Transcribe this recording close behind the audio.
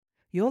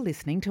You're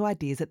listening to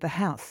Ideas at the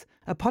House,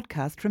 a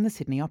podcast from the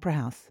Sydney Opera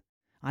House.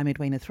 I'm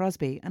Edwina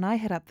Throsby and I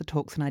head up the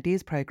Talks and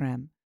Ideas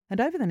program. And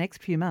over the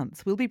next few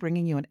months, we'll be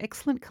bringing you an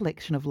excellent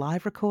collection of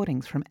live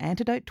recordings from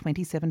Antidote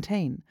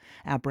 2017,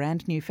 our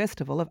brand new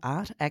festival of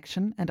art,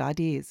 action and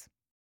ideas.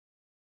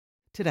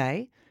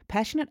 Today,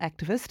 passionate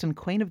activist and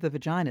queen of the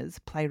vaginas,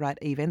 playwright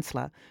Eve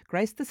Ensler,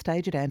 graced the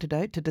stage at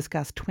Antidote to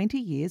discuss 20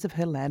 years of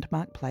her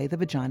landmark play The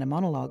Vagina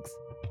Monologues.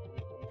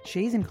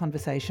 She's in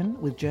conversation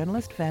with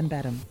journalist Van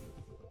Badham.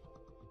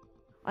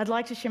 I'd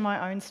like to share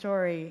my own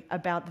story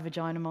about the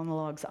Vagina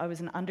Monologues. I was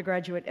an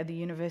undergraduate at the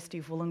University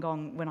of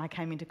Wollongong when I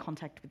came into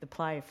contact with the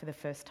play for the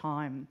first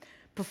time.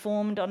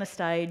 Performed on a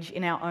stage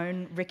in our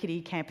own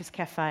rickety campus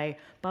cafe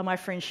by my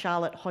friend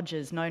Charlotte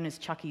Hodges, known as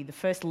Chucky, the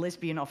first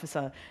lesbian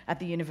officer at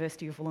the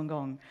University of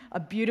Wollongong. A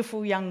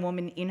beautiful young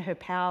woman in her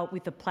power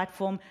with a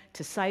platform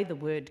to say the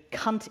word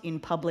cunt in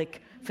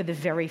public for the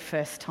very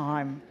first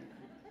time.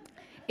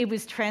 It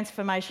was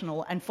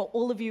transformational, and for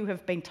all of you who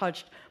have been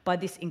touched by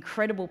this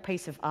incredible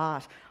piece of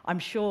art, I'm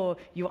sure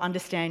you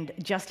understand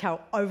just how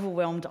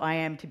overwhelmed I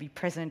am to be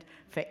present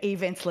for Eve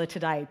Ensler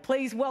today.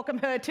 Please welcome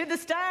her to the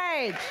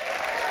stage.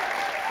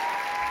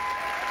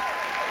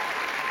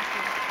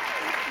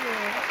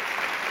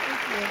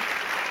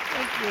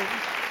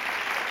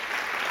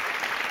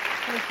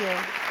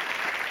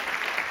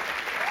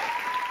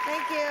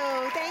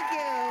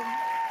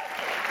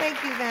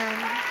 Thank you,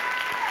 Van.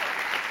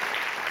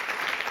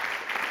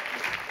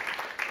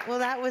 Well,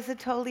 that was a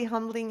totally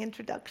humbling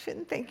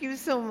introduction. Thank you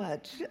so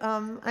much.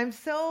 I'm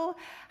so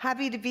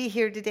happy to be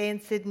here today in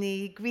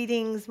Sydney.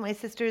 Greetings, my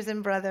sisters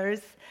and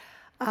brothers.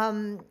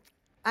 I'm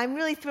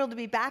really thrilled to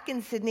be back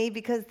in Sydney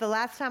because the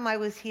last time I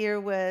was here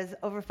was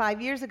over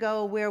 5 years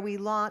ago, where we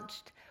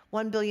launched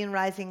 1 Billion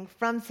Rising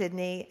from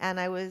Sydney,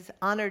 and I was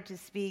honored to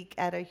speak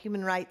at a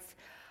human rights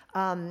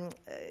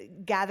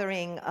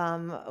gathering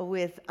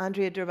with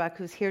Andrea Durbach,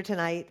 who's here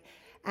tonight.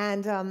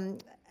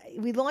 And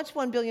we launched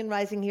 1 Billion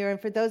Rising here,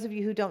 and for those of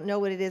you who don't know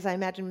what it is, I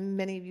imagine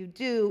many of you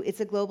do, it's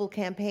a global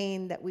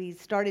campaign that we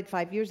started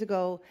 5 years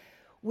ago,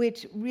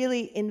 which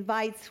really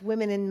invites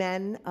women and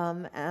men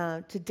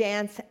to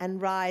dance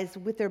and rise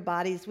with their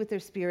bodies, with their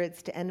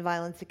spirits, to end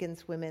violence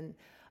against women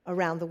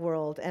around the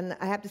world. And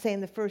I have to say,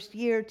 in the first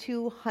year,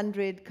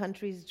 200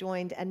 countries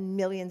joined and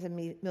millions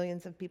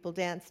of people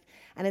danced,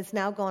 and it's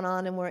now gone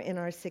on, and we're in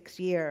our 6th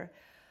year.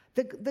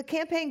 The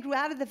campaign grew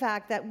out of the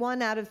fact that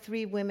 1 out of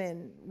 3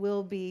 women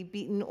will be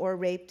beaten or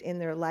raped in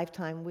their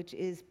lifetime, which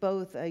is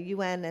both a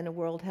UN and a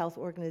World Health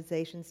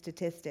Organization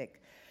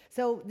statistic.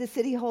 So the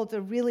city holds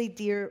a really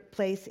dear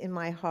place in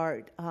my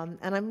heart. And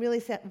I'm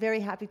really very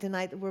happy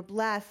tonight that we're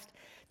blessed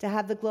to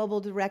have the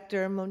global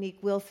director,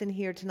 Monique Wilson,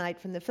 here tonight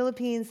from the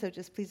Philippines. So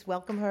just please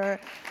welcome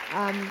her.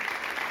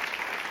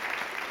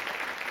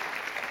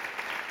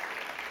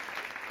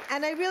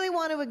 And I really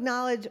want to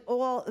acknowledge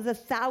all the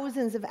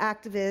thousands of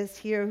activists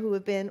here who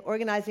have been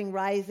organizing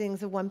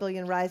risings of 1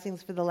 Billion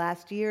Risings for the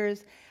last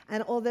years.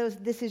 And although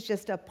this is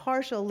just a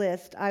partial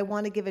list, I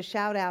want to give a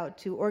shout out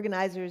to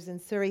organizers in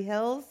Surrey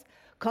Hills,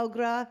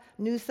 Kogarah,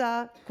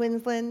 Noosa,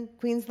 Queensland,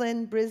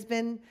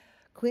 Brisbane,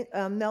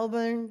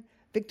 Melbourne,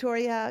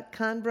 Victoria,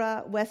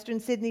 Canberra,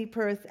 Western Sydney,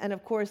 Perth, and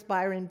of course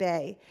Byron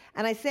Bay.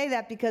 And I say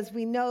that because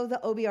we know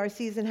the OBR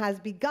season has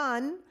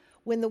begun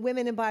when the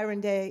women in Byron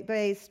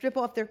Bay strip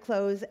off their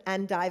clothes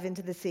and dive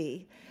into the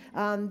sea.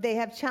 They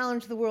have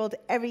challenged the world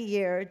every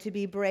year to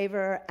be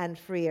braver and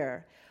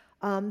freer.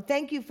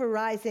 Thank you for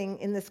rising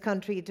in this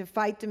country to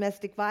fight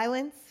domestic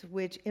violence,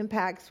 which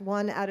impacts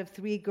 1 out of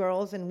 3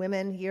 girls and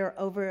women here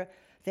over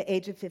the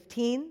age of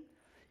 15.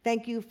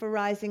 Thank you for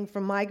rising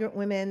for migrant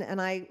women, and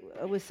I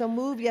was so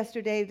moved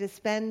yesterday to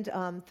spend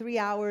 3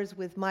 hours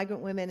with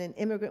migrant women and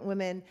immigrant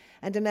women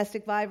and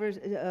domestic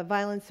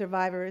violence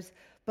survivors.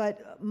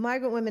 But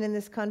migrant women in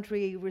this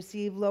country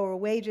receive lower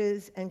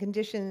wages and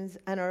conditions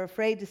and are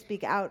afraid to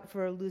speak out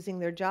for losing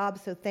their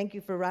jobs, so thank you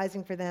for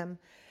rising for them.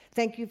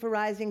 Thank you for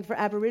rising for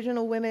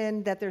Aboriginal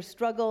women, that their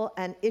struggle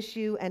and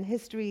issue and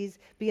histories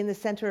be in the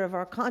center of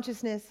our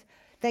consciousness.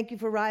 Thank you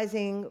for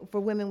rising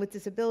for women with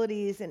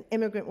disabilities and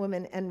immigrant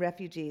women and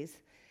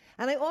refugees.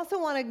 And I also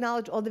want to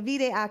acknowledge all the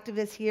V-Day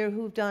activists here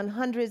who've done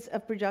hundreds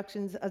of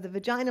productions of the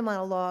Vagina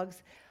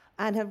Monologues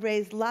and have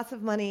raised lots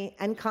of money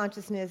and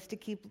consciousness to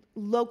keep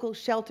local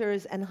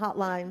shelters and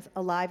hotlines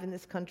alive in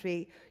this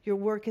country. Your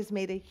work has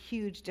made a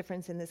huge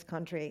difference in this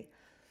country.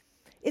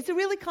 It's a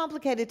really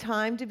complicated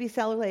time to be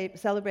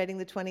celebrating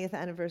the 20th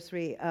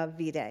anniversary of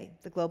V-Day,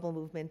 the global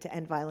movement to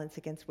end violence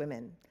against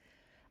women.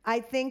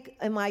 I think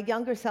in my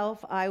younger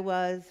self, I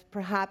was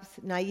perhaps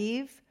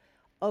naive,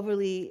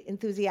 overly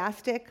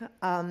enthusiastic,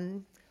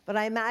 but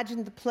I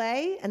imagined the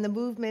play and the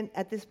movement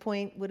at this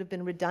point would have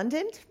been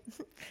redundant.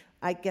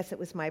 I guess it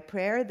was my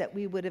prayer that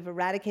we would have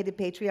eradicated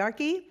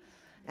patriarchy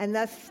and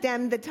thus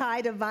stemmed the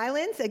tide of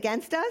violence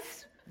against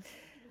us.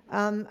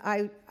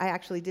 I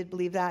actually did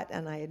believe that,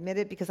 and I admit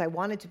it because I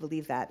wanted to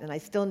believe that, and I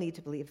still need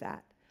to believe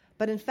that.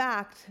 But in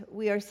fact,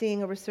 we are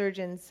seeing a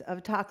resurgence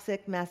of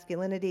toxic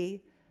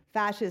masculinity,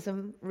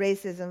 fascism,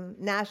 racism,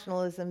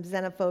 nationalism,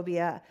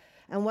 xenophobia,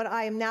 and what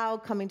I am now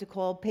coming to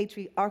call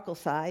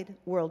patriarchalcide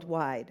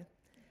worldwide.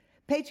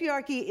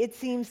 Patriarchy, it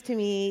seems to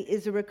me,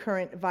 is a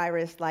recurrent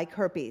virus like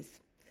herpes.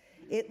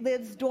 It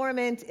lives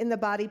dormant in the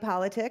body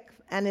politic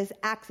and is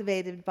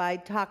activated by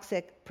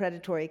toxic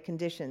predatory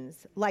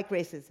conditions, like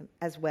racism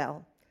as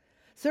well.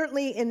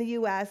 Certainly in the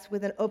US,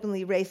 with an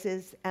openly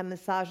racist and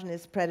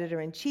misogynist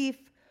predator-in-chief,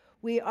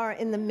 we are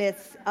in the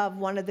midst of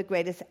one of the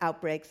greatest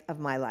outbreaks of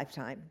my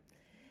lifetime.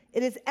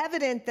 It is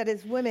evident that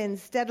as women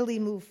steadily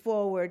move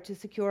forward to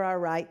secure our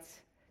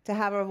rights, to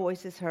have our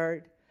voices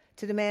heard,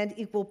 to demand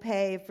equal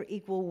pay for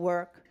equal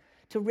work,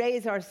 to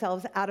raise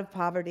ourselves out of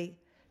poverty,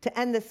 to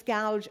end the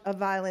scourge of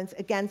violence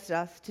against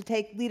us, to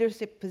take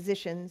leadership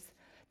positions,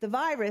 the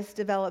virus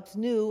develops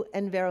new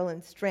and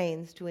virulent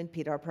strains to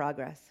impede our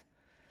progress.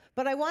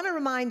 But I want to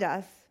remind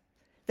us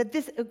that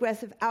this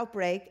aggressive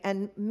outbreak,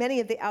 and many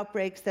of the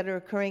outbreaks that are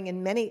occurring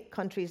in many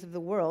countries of the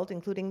world,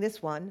 including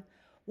this one,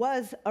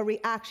 was a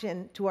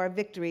reaction to our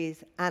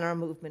victories and our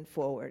movement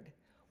forward.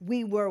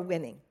 We were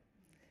winning.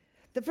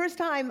 The first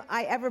time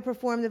I ever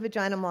performed the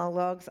vagina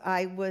monologues,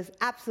 I was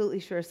absolutely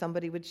sure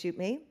somebody would shoot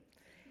me.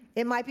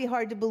 It might be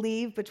hard to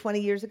believe, but 20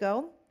 years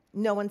ago,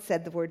 no one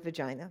said the word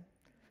vagina.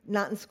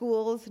 Not in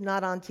schools,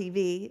 not on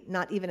TV,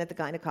 not even at the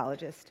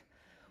gynecologist.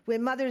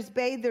 When mothers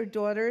bathed their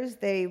daughters,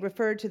 they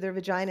referred to their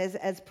vaginas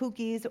as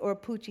pookies or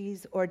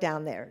poochies or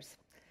down theirs.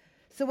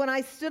 So when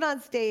I stood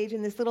on stage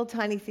in this little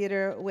tiny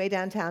theater way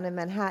downtown in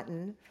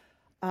Manhattan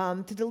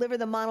to deliver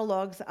the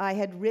monologues I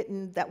had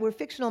written that were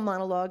fictional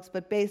monologues,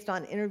 but based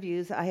on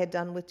interviews I had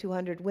done with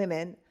 200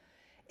 women,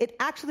 it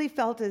actually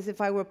felt as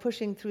if I were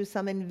pushing through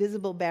some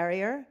invisible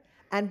barrier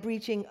and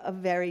breaching a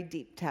very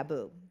deep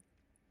taboo.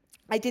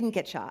 I didn't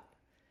get shot.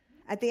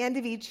 At the end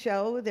of each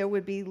show, there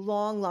would be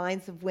long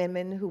lines of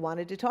women who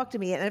wanted to talk to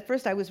me. And at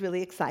first, I was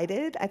really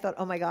excited. I thought,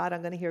 oh my God,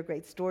 I'm going to hear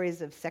great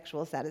stories of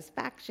sexual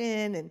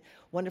satisfaction and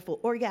wonderful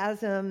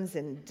orgasms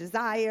and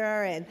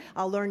desire, and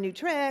I'll learn new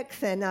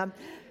tricks.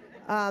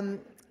 But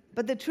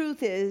the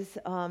truth is,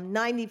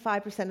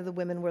 95% of the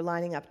women were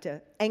lining up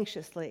to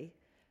anxiously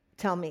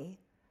tell me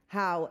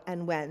how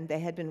and when they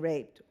had been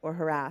raped or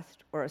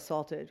harassed or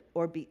assaulted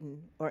or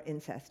beaten or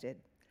incested.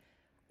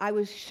 I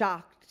was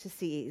shocked to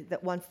see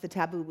that once the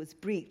taboo was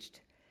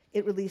breached,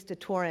 it released a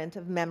torrent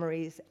of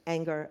memories,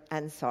 anger,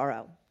 and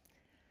sorrow.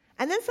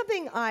 And then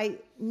something I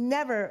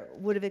never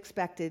would have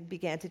expected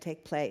began to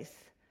take place.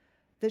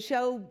 The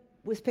show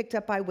was picked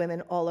up by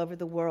women all over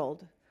the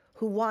world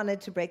who wanted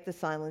to break the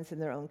silence in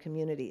their own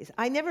communities.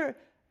 I never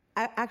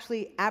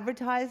actually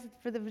advertised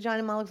for the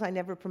vagina monologues. I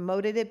never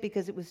promoted it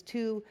because it was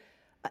too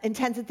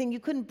intense a thing. You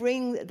couldn't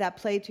bring that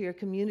play to your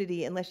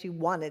community unless you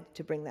wanted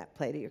to bring that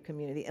play to your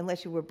community,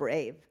 unless you were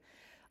brave.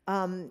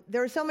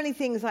 There are so many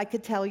things I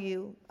could tell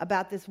you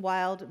about this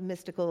wild,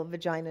 mystical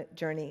vagina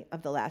journey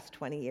of the last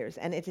 20 years,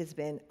 and it has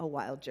been a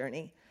wild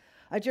journey.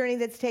 A journey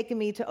that's taken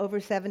me to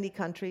over 70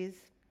 countries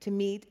to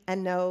meet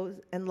and know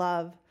and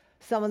love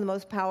some of the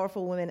most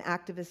powerful women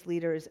activist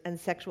leaders and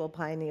sexual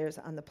pioneers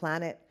on the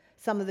planet,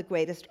 some of the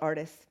greatest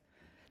artists.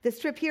 This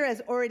trip here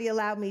has already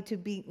allowed me to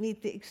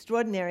meet the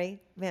extraordinary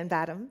Van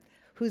Batum,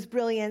 whose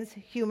brilliance,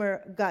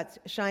 humor, guts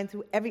shine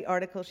through every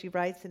article she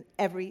writes and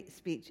every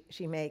speech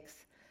she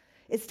makes.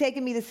 It's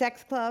taken me to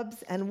sex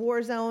clubs and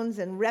war zones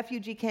and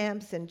refugee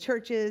camps and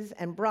churches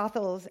and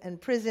brothels and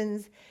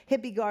prisons,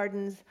 hippie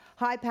gardens,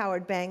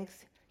 high-powered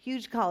banks,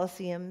 huge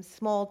coliseums,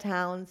 small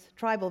towns,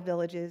 tribal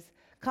villages,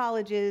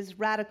 colleges,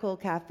 radical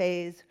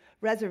cafes,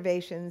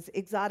 reservations,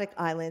 exotic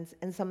islands,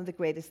 and some of the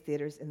greatest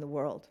theaters in the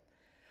world.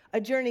 A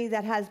journey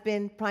that has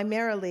been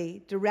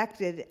primarily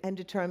directed and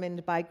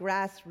determined by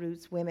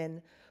grassroots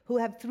women who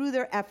have, through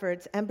their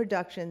efforts and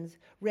productions,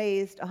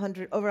 raised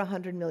over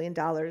 $100 million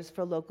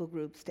for local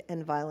groups to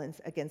end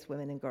violence against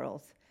women and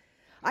girls.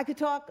 I could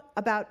talk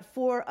about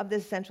 4 of the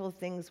essential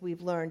things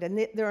we've learned,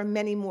 and there are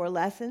many more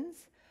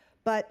lessons,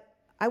 but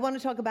I want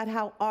to talk about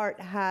how art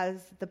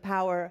has the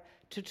power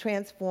to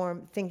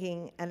transform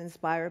thinking and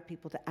inspire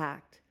people to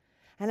act,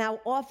 and how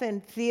often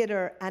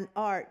theater and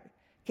art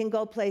can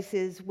go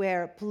places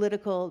where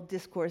political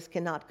discourse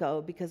cannot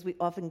go, because we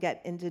often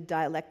get into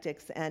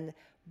dialectics and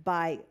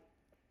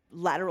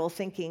bilateral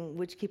thinking,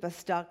 which keep us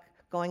stuck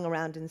going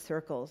around in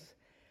circles.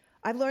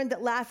 I've learned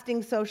that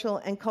lasting social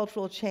and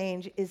cultural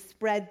change is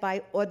spread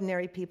by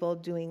ordinary people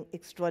doing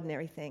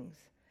extraordinary things,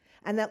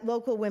 and that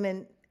local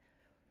women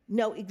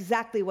know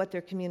exactly what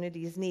their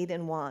communities need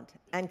and want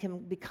and can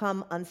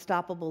become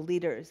unstoppable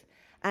leaders,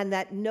 and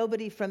that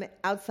nobody from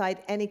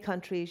outside any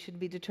country should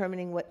be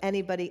determining what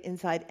anybody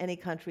inside any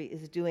country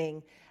is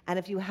doing. And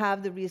if you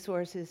have the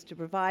resources to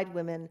provide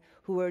women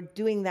who are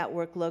doing that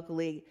work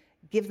locally,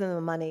 give them the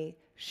money,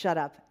 shut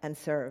up, and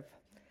serve.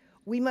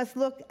 We must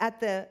look at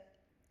the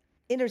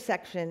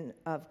intersection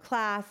of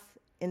class,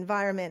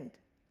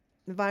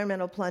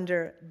 environmental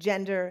plunder,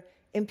 gender,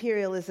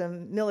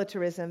 imperialism,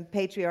 militarism,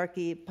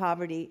 patriarchy,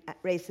 poverty,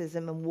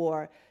 racism, and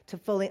war to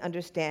fully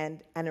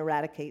understand and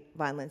eradicate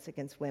violence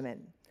against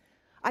women.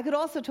 I could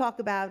also talk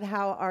about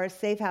how our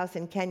safe house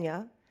in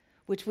Kenya,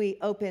 which we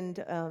opened,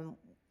 an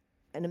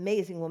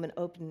amazing woman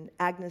opened,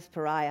 Agnes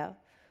Pariah,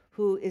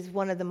 who is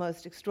one of the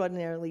most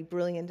extraordinarily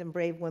brilliant and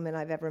brave women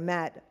I've ever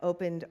met,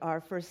 opened our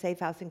first safe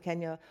house in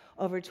Kenya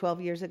over 12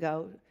 years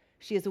ago.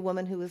 She is a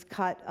woman who was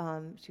cut.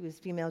 She was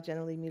female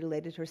genitally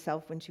mutilated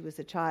herself when she was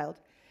a child.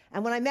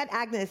 And when I met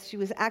Agnes, she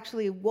was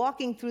actually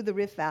walking through the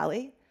Rift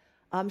Valley.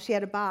 She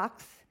had a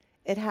box.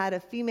 It had a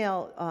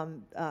female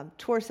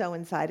torso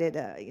inside it,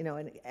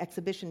 an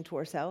exhibition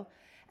torso.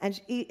 And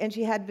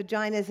she had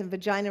vaginas and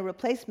vagina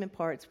replacement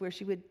parts where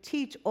she would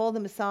teach all the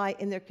Maasai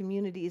in their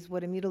communities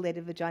what a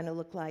mutilated vagina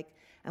looked like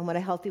and what a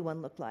healthy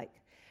one looked like.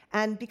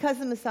 And because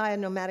the Maasai are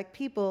nomadic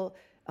people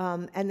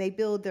and they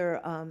build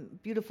their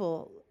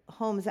beautiful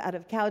homes out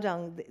of cow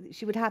dung,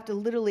 she would have to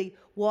literally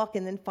walk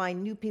and then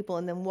find new people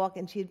and then walk.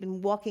 And she had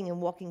been walking and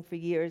walking for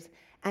years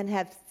and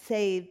have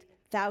saved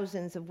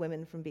thousands of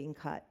women from being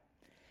cut.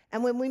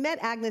 And when we met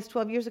Agnes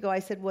 12 years ago, I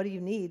said, "What do you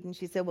need?" And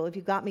she said, "Well, if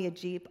you got me a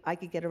Jeep, I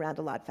could get around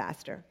a lot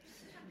faster."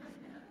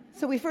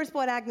 So we first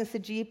bought Agnes a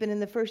Jeep, and in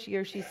the first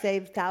year, she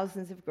saved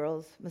thousands of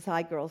girls,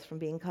 Maasai girls, from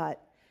being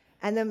cut.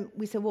 And then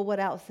we said, "Well,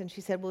 what else?" And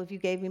she said, "Well, if you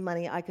gave me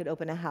money, I could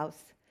open a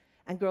house,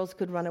 and girls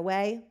could run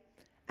away,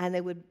 and they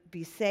would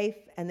be safe,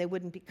 and they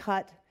wouldn't be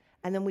cut,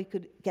 and then we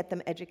could get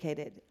them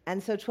educated."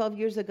 And so 12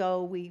 years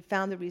ago, we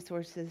found the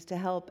resources to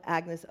help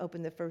Agnes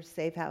open the first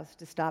safe house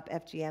to stop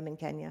FGM in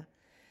Kenya.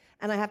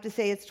 And I have to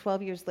say, it's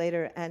 12 years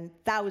later, and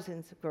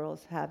thousands of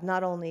girls have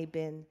not only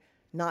been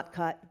not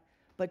cut,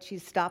 but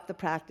she's stopped the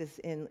practice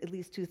in at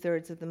least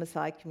 2/3 of the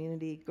Maasai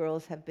community.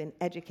 Girls have been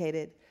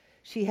educated.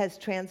 She has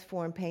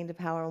transformed pain to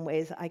power in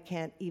ways I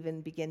can't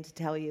even begin to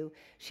tell you.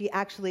 She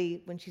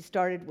actually, when she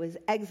started, was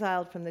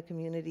exiled from the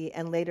community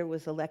and later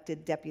was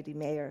elected deputy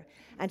mayor.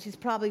 And she's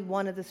probably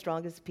one of the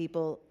strongest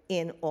people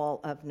in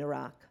all of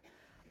Narak.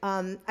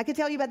 I could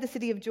tell you about the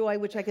City of Joy,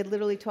 which I could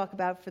literally talk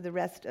about for the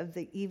rest of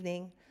the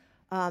evening.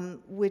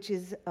 Which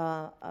is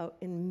an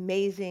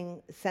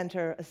amazing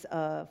center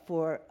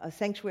for a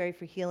sanctuary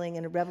for healing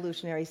and a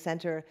revolutionary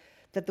center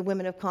that the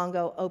Women of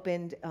Congo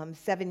opened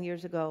 7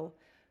 years ago.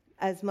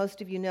 As most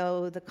of you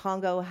know, the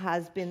Congo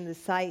has been the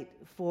site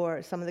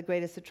for some of the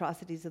greatest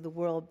atrocities of the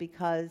world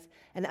because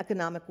an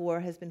economic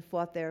war has been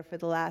fought there for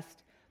the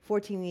last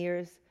 14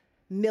 years.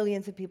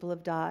 Millions of people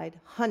have died.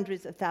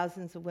 Hundreds of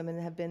thousands of women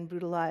have been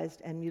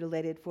brutalized and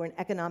mutilated for an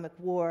economic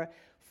war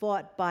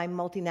fought by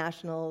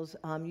multinationals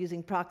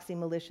using proxy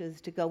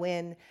militias to go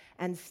in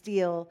and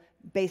steal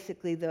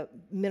basically the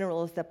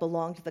minerals that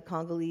belong to the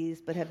Congolese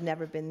but have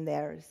never been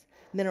theirs.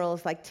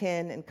 Minerals like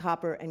tin and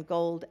copper and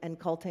gold and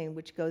coltan,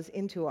 which goes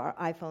into our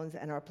iPhones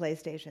and our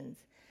PlayStations.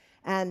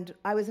 And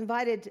I was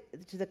invited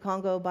to the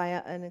Congo by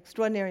an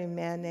extraordinary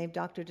man named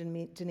Dr.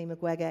 Denis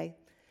Mukwege.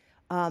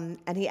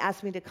 And he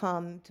asked me to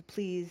come to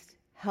please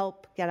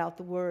help get out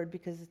the word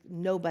because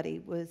nobody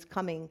was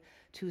coming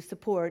to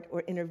support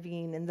or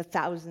intervene in the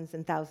thousands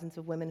and thousands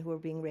of women who were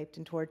being raped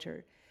and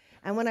tortured.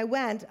 And when I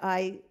went,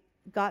 I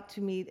got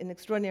to meet an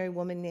extraordinary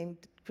woman named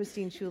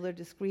Christine Schuler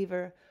de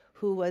Schrijver,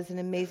 who was an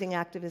amazing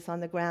activist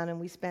on the ground, and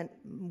we spent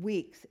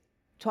weeks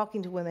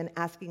talking to women,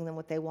 asking them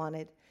what they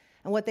wanted.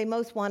 And what they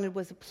most wanted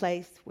was a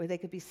place where they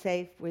could be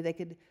safe, where they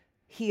could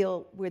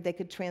heal, where they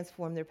could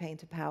transform their pain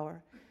to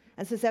power.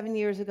 And so 7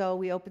 years ago,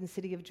 we opened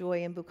City of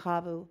Joy in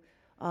Bukavu,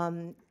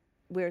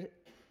 where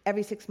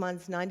every 6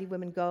 months, 90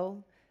 women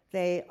go.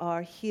 They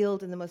are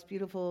healed in the most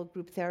beautiful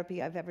group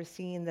therapy I've ever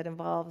seen that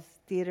involves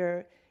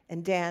theater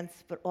and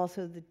dance, but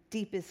also the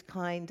deepest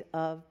kind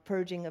of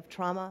purging of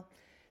trauma.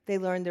 They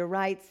learn their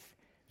rights,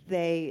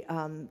 they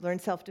learn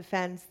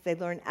self-defense, they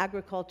learn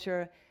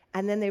agriculture,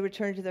 and then they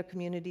return to their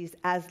communities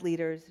as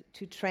leaders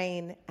to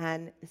train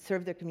and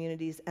serve their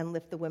communities and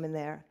lift the women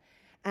there.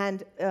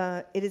 And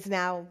it is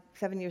now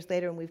 7 years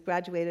later, and we've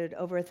graduated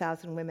over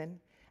 1,000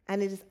 women.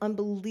 And it is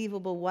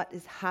unbelievable what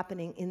is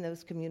happening in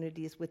those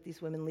communities with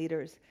these women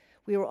leaders.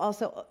 We were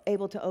also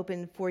able to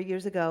open 4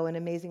 years ago an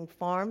amazing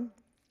farm,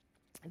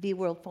 V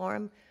World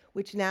Farm,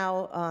 which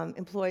now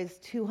employs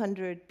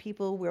 200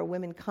 people, where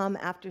women come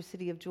after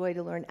City of Joy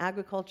to learn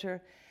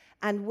agriculture,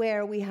 and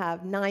where we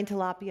have 9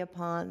 tilapia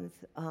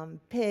ponds,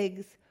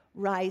 pigs,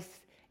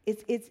 rice.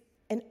 It's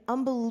an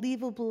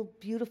unbelievable,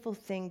 beautiful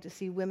thing to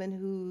see women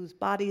whose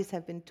bodies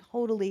have been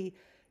totally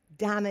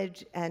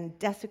damaged and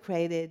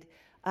desecrated,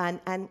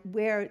 and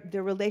where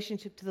their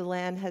relationship to the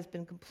land has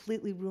been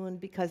completely ruined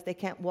because they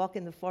can't walk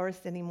in the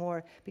forest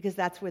anymore because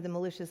that's where the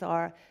militias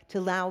are, to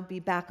now be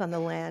back on the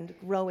land,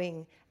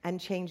 growing and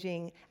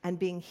changing and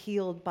being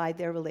healed by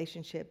their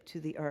relationship to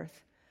the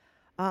earth.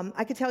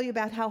 I could tell you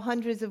about how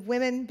hundreds of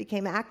women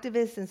became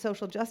activists and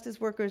social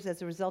justice workers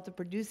as a result of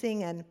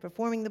producing and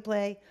performing the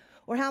play,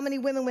 or how many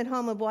women went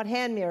home and bought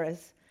hand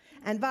mirrors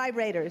and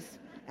vibrators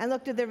and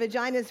looked at their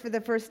vaginas for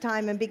the first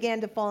time and began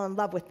to fall in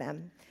love with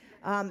them.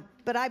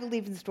 But I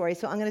believe in stories,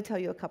 so I'm going to tell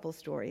you a couple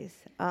stories.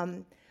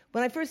 When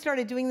I first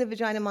started doing the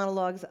vagina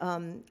monologues,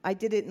 I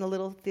did it in a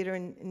little theater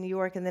in New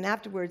York, and then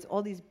afterwards,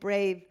 all these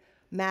brave,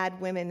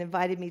 mad women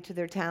invited me to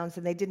their towns,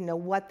 and they didn't know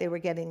what they were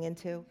getting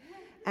into.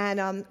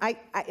 And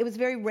it was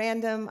very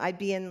random. I'd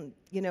be in,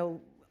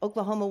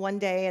 Oklahoma one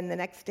day, and the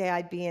next day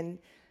I'd be in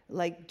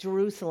like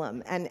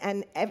Jerusalem,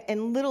 and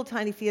little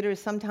tiny theaters.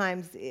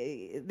 Sometimes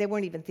they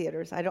weren't even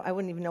theaters. I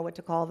wouldn't even know what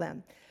to call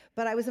them.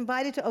 But I was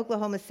invited to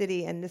Oklahoma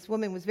City, and this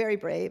woman was very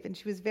brave, and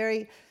she was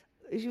very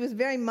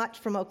much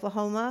from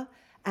Oklahoma,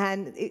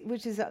 and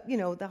which is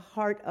the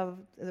heart of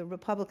the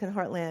Republican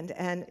heartland.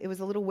 And it was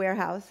a little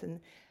warehouse, and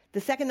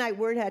the second night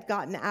word had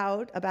gotten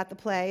out about the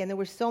play, and there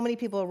were so many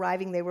people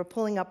arriving, they were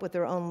pulling up with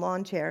their own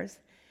lawn chairs.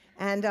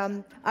 And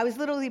I was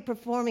literally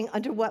performing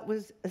under what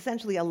was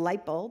essentially a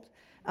light bulb.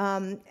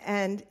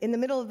 And in the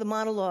middle of the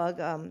monologue,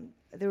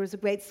 there was a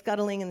great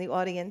scuttling in the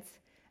audience,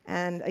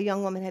 and a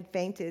young woman had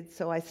fainted,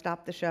 so I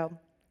stopped the show.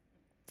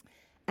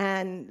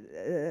 And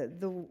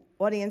the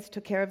audience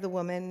took care of the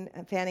woman,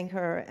 fanning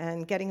her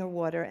and getting her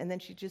water, and then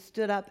she just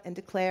stood up and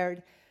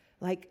declared,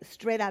 like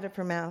straight out of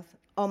her mouth,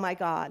 "Oh my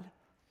God,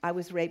 I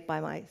was raped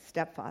by my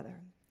stepfather."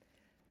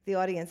 The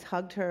audience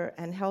hugged her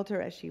and held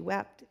her as she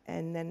wept,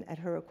 and then at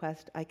her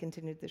request, I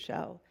continued the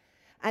show.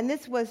 And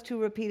this was to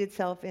repeat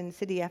itself in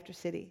city after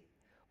city,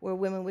 where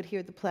women would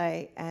hear the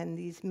play and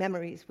these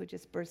memories would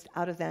just burst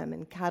out of them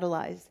and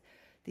catalyze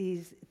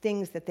these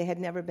things that they had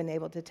never been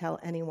able to tell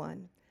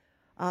anyone.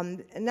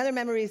 Another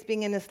memory is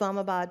being in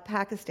Islamabad,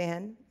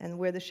 Pakistan, and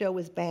where the show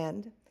was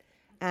banned.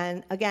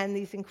 And again,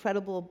 these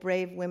incredible,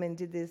 brave women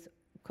did this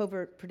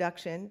covert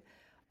production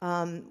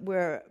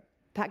where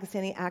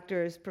Pakistani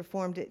actors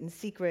performed it in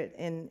secret.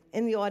 And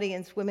in the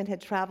audience, women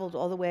had traveled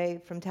all the way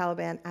from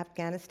Taliban,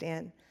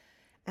 Afghanistan.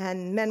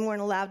 And men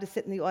weren't allowed to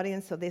sit in the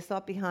audience, so they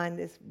sat behind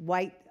this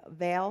white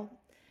veil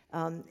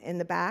in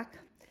the back.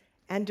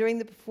 And during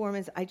the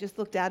performance, I just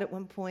looked out at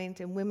one point,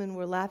 and women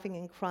were laughing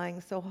and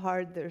crying so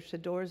hard their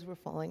chadors were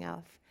falling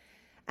off.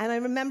 And I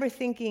remember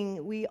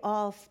thinking, we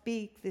all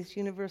speak this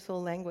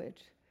universal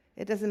language.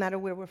 It doesn't matter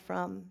where we're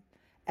from.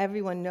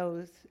 Everyone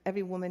knows,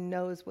 every woman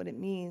knows what it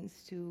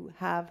means to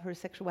have her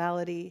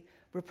sexuality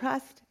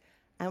repressed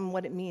and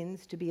what it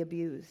means to be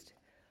abused.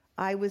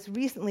 I was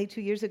recently,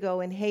 2 years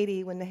ago, in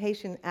Haiti when the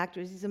Haitian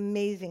actors, these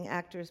amazing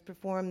actors,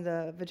 performed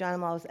the vagina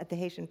monologues at the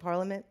Haitian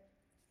Parliament.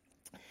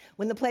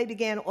 When the play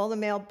began, all the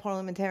male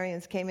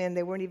parliamentarians came in.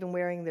 They weren't even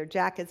wearing their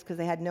jackets because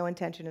they had no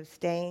intention of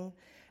staying,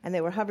 and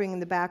they were hovering in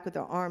the back with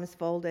their arms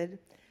folded.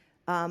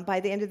 By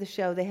the end of the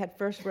show, they had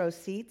first row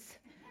seats,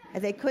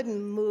 and they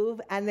couldn't move,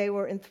 and they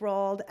were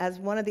enthralled as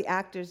one of the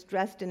actors,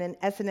 dressed in an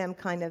S&M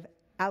kind of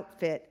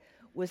outfit,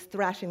 was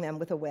thrashing them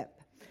with a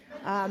whip.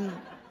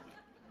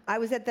 I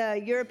was at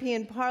the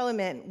European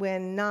Parliament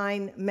when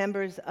 9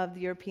 members of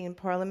the European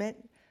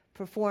Parliament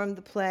performed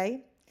the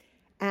play.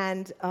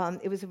 And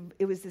it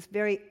was this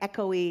very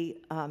echoey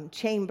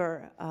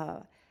chamber.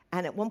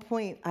 And at one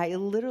point, I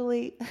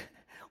literally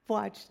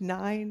watched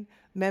 9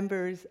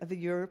 members of the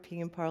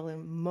European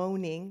Parliament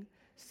moaning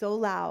so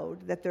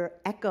loud that their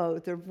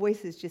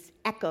voices just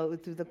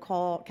echoed through the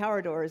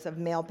corridors of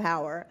male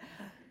power.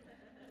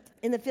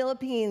 In the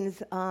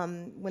Philippines,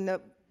 when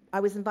I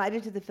was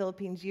invited to the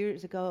Philippines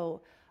years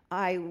ago,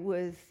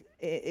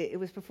 it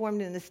was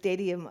performed in a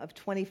stadium of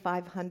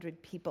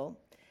 2,500 people.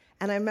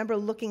 And I remember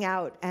looking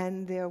out,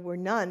 and there were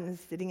nuns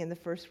sitting in the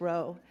first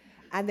row,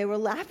 and they were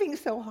laughing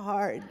so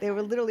hard. They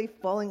were literally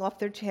falling off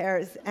their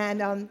chairs.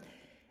 And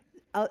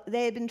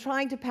they had been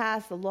trying to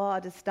pass a law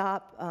to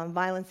stop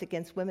violence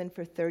against women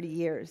for 30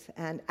 years.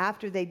 And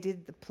after they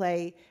did the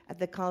play at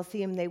the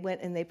Coliseum, they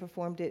went and they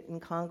performed it in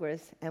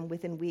Congress, and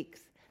within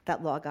weeks,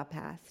 that law got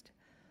passed.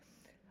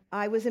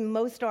 I was in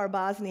Mostar,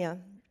 Bosnia,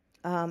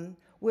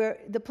 where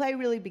the play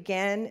really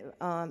began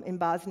in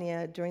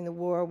Bosnia during the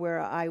war,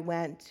 where I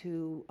went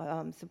to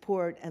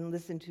support and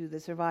listen to the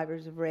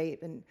survivors of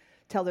rape and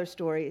tell their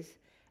stories.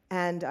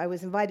 And I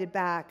was invited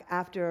back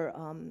after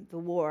the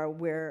war,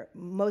 where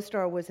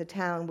Mostar was a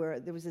town where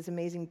there was this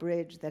amazing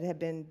bridge that had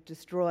been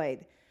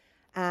destroyed.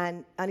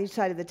 And on each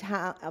side of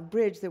the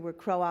bridge, there were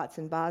Croats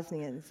and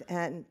Bosnians.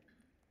 And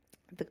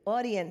the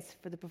audience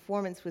for the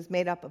performance was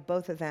made up of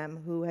both of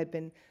them, who had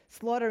been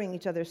slaughtering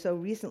each other so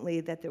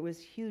recently that there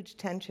was huge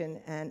tension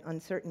and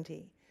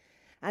uncertainty.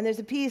 And there's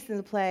a piece in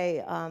the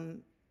play,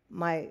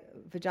 My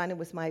Vagina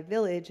Was My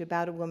Village,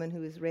 about a woman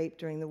who was raped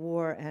during the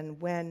war. And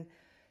when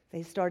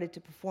they started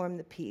to perform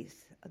the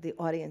piece, the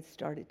audience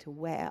started to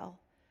wail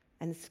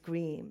and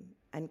scream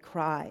and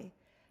cry.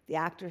 The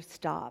actors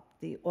stopped.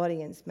 The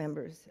audience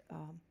members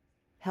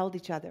held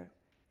each other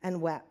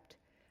and wept.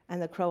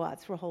 And the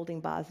Croats were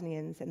holding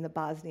Bosnians, and the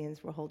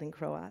Bosnians were holding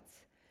Croats.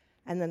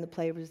 And then the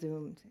play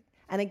resumed.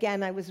 And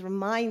again, I was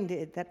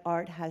reminded that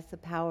art has the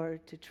power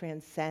to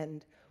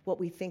transcend what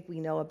we think we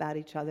know about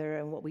each other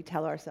and what we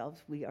tell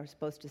ourselves we are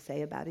supposed to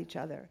say about each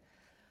other.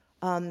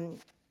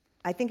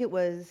 I think it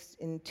was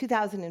in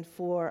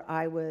 2004,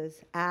 I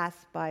was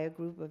asked by a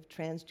group of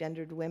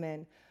transgendered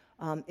women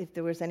if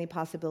there was any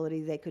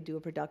possibility they could do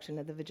a production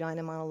of the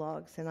Vagina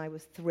Monologues, and I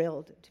was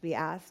thrilled to be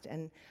asked.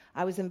 And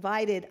I was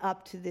invited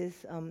up to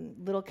this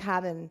little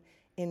cabin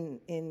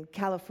in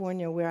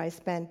California, where I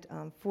spent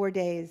 4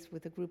 days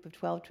with a group of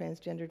 12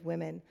 transgendered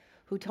women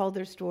who told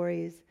their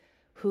stories,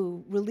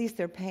 who released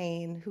their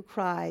pain, who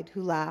cried,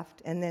 who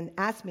laughed, and then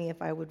asked me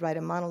if I would write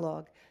a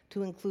monologue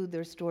to include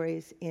their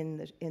stories in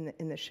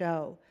the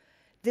show.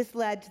 This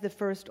led to the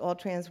first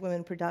all-trans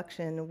women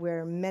production,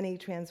 where many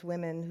trans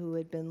women who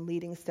had been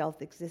leading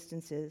stealth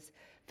existences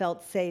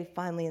felt safe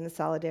finally in the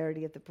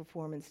solidarity of the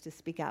performance to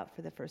speak out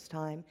for the first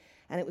time,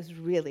 and it was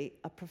really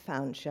a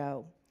profound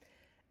show.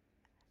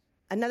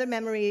 Another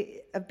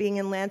memory of being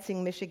in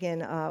Lansing,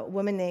 Michigan, a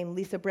woman named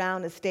Lisa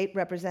Brown, a state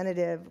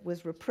representative,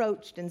 was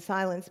reproached and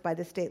silenced by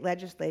the state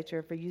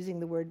legislature for using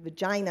the word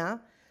vagina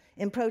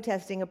in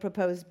protesting a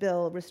proposed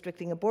bill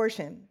restricting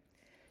abortion.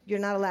 You're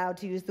not allowed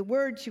to use the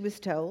word, she was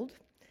told.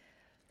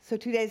 So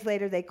 2 days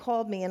later, they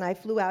called me, and I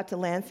flew out to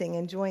Lansing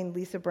and joined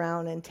Lisa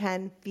Brown and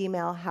 10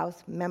 female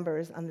House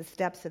members on the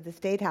steps of the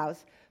State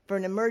House for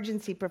an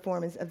emergency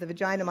performance of the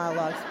Vagina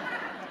Monologues.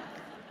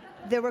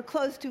 There were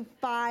close to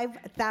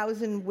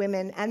 5,000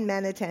 women and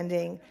men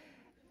attending.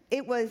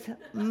 It was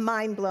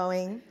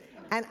mind-blowing.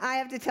 And I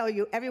have to tell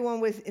you, everyone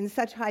was in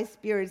such high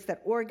spirits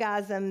that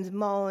orgasms,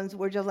 moans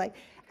were just like,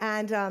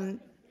 and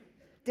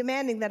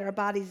demanding that our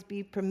bodies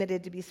be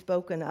permitted to be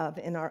spoken of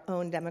in our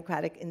own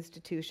democratic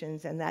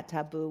institutions, and that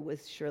taboo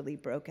was surely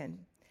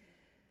broken.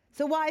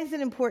 So why is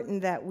it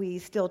important that we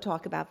still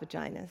talk about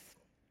vaginas?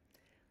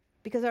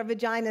 Because our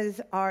vaginas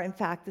are, in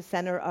fact, the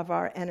center of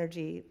our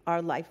energy,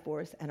 our life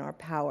force, and our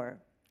power.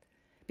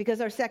 Because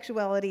our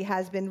sexuality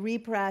has been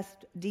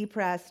repressed,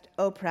 depressed,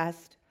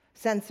 oppressed,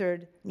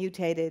 censored,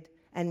 mutated,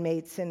 and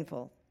made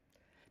sinful.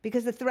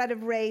 Because the threat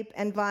of rape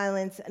and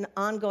violence and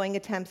ongoing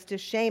attempts to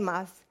shame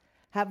us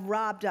have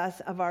robbed us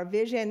of our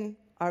vision,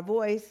 our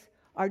voice,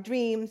 our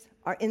dreams,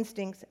 our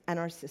instincts, and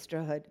our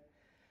sisterhood.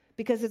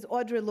 Because as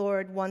Audre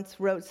Lorde once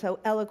wrote so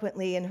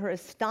eloquently in her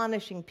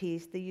astonishing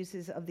piece, The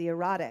Uses of the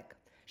Erotic,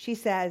 she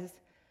says,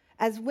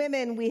 "As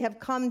women, we have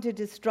come to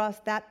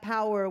distrust that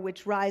power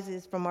which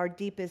rises from our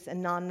deepest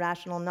and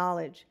non-rational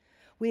knowledge.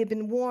 We have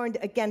been warned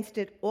against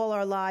it all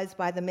our lives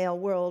by the male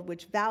world,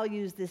 which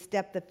values this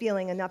depth of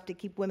feeling enough to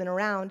keep women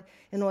around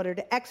in order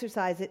to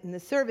exercise it in the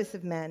service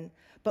of men,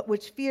 but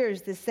which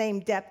fears the same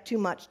depth too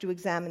much to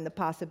examine the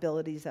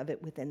possibilities of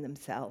it within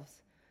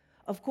themselves.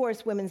 Of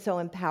course, women so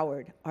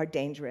empowered are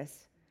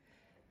dangerous.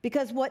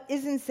 Because what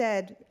isn't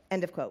said,"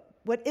 end of quote,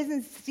 "what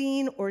isn't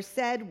seen or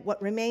said,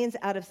 what remains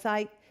out of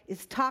sight,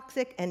 is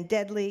toxic and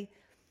deadly.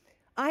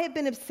 I have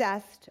been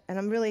obsessed, and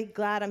I'm really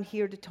glad I'm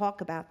here to talk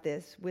about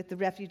this, with the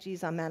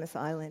refugees on Manus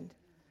Island.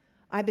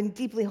 I've been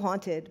deeply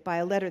haunted by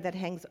a letter that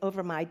hangs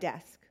over my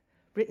desk,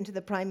 written to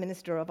the Prime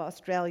Minister of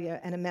Australia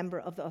and a member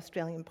of the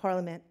Australian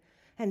Parliament,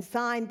 and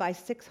signed by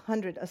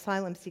 600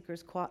 asylum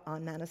seekers caught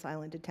on Manus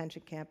Island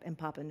detention camp in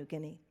Papua New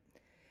Guinea.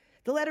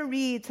 The letter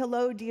reads,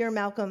 "Hello, dear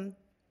Malcolm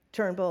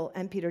Turnbull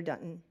and Peter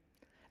Dutton.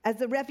 As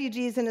the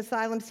refugees and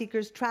asylum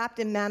seekers trapped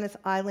in Manus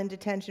Island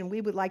detention,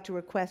 we would like to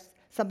request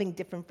something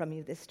different from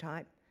you this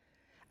time.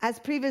 As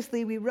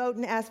previously, we wrote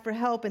and asked for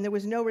help, and there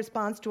was no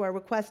response to our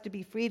request to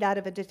be freed out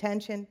of a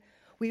detention.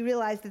 We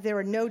realized that there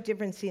are no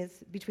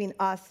differences between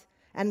us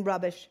and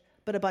rubbish,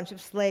 but a bunch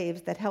of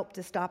slaves that helped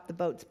to stop the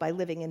boats by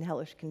living in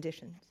hellish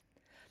conditions.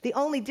 The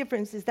only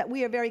difference is that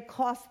we are very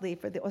costly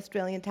for the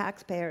Australian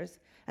taxpayers,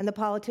 and the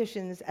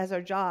politicians, as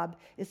our job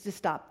is to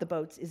stop the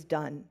boats, is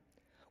done.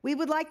 We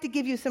would like to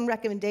give you some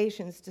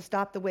recommendations to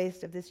stop the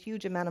waste of this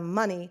huge amount of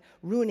money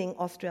ruining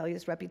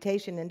Australia's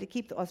reputation and to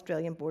keep the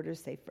Australian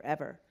borders safe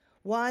forever.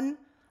 1,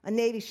 a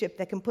Navy ship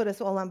that can put us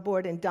all on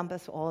board and dump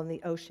us all in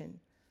the ocean.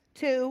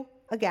 2,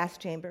 a gas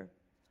chamber.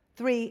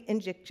 3,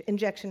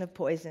 injection of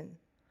poison.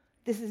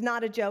 This is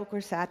not a joke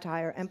or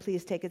satire, and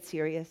please take it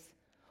serious.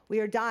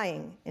 We are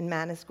dying in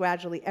Manus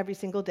gradually every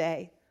single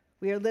day.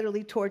 We are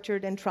literally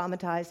tortured and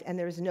traumatized, and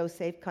there is no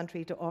safe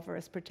country to offer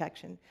us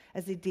protection,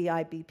 as the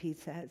DIBP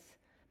says.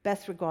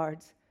 Best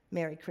regards,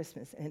 Merry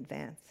Christmas in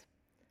advance."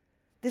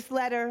 This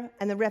letter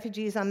and the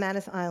refugees on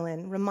Manus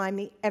Island remind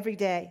me every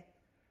day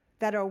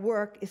that our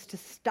work is to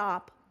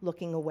stop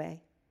looking away,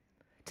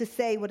 to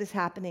say what is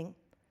happening,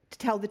 to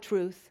tell the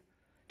truth,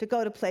 to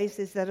go to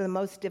places that are the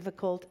most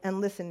difficult and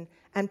listen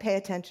and pay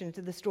attention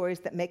to the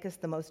stories that make us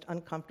the most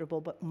uncomfortable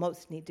but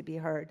most need to be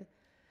heard.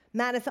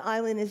 Manus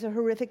Island is a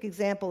horrific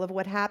example of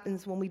what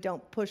happens when we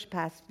don't push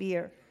past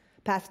fear,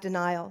 past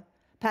denial,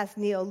 past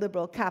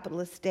neoliberal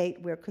capitalist state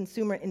where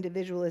consumer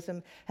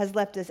individualism has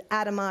left us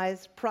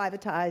atomized,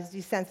 privatized,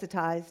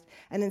 desensitized,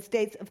 and in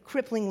states of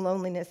crippling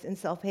loneliness and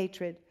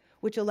self-hatred,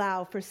 which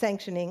allow for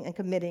sanctioning and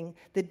committing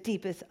the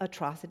deepest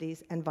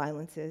atrocities and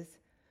violences.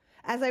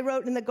 As I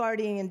wrote in The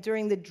Guardian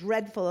during the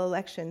dreadful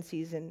election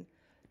season,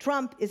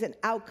 Trump is an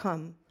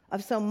outcome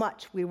of so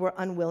much we were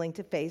unwilling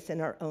to face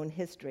in our own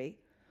history,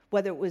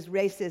 whether it was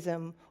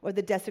racism or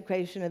the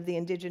desecration of the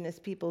indigenous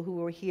people who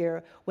were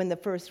here when the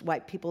first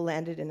white people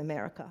landed in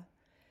America.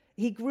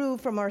 He grew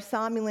from our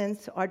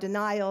somnolence, our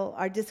denial,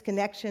 our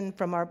disconnection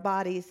from our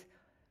bodies,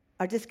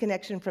 our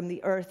disconnection from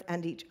the earth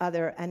and each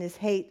other, and his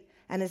hate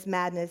and his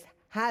madness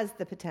has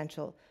the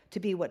potential to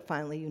be what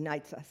finally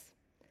unites us.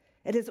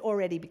 It has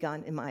already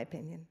begun, in my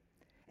opinion.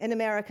 In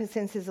America,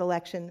 since his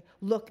election,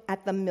 look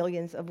at the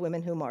millions of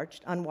women who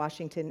marched on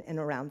Washington and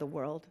around the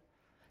world.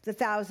 The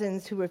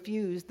thousands who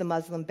refused the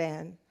Muslim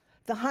ban,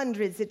 the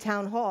hundreds at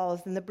town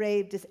halls, and the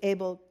brave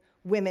disabled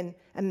women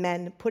and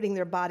men putting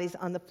their bodies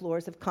on the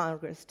floors of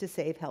Congress to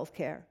save health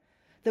care.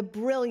 The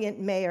brilliant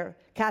mayor,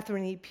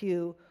 Catherine E.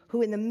 Pugh,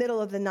 who in the middle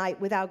of the night,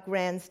 without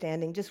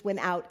grandstanding, just went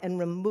out and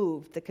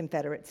removed the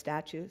Confederate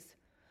statues.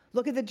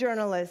 Look at the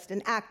journalists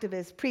and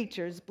activists,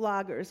 preachers,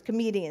 bloggers,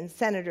 comedians,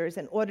 senators,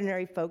 and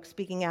ordinary folks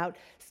speaking out,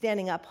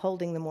 standing up,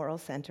 holding the moral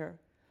center.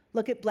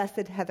 Look at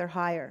Blessed Heather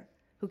Heyer,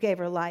 who gave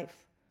her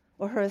life,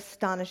 or her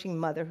astonishing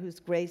mother, whose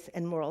grace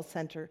and moral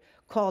center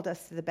called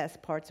us to the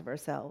best parts of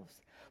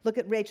ourselves. Look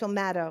at Rachel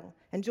Maddow,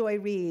 and Joy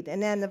Reid,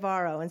 and Ann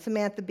Navarro, and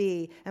Samantha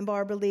Bee, and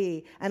Barbara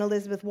Lee, and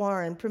Elizabeth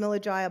Warren, Pramila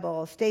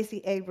Jayapal,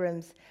 Stacey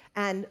Abrams,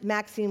 and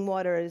Maxine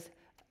Waters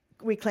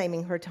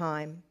reclaiming her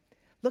time.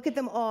 Look at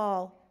them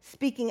all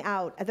speaking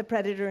out at the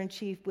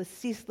predator-in-chief with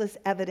ceaseless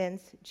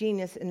evidence,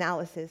 genius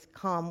analysis,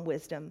 calm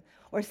wisdom.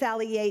 Or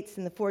Sally Yates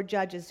and the 4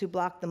 judges who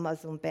blocked the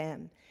Muslim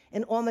ban.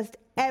 In almost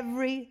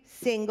every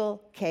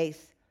single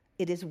case,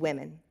 it is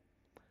women.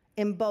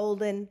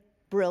 Emboldened,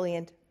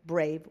 brilliant,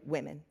 brave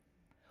women.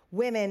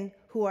 Women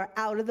who are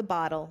out of the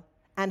bottle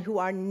and who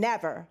are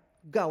never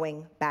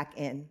going back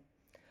in.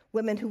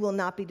 Women who will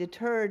not be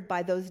deterred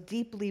by those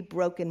deeply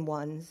broken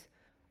ones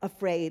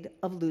afraid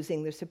of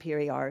losing their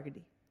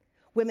superiority.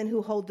 Women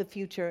who hold the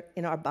future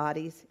in our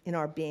bodies, in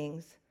our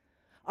beings.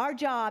 Our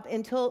job,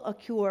 until a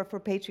cure for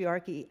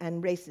patriarchy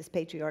and racist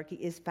patriarchy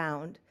is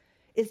found,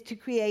 is to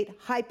create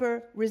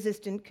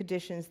hyper-resistant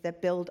conditions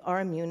that build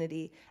our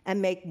immunity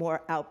and make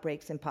more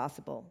outbreaks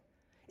impossible.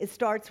 It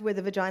starts where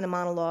the vagina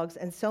monologues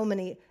and so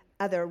many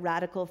other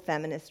radical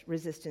feminist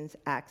resistance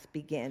acts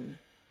begin,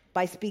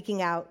 by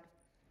speaking out,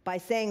 by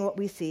saying what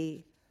we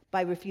see,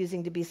 by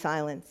refusing to be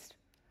silenced.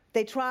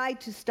 They tried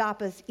to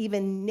stop us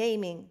even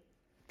naming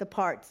the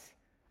parts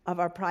of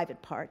our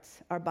private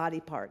parts, our body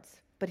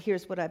parts. But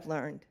here's what I've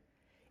learned.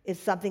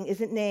 If something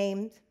isn't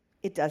named,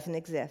 it doesn't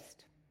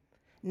exist.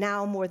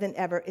 Now more than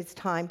ever, it's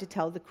time to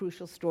tell the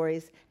crucial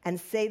stories and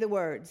say the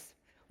words,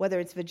 whether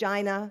it's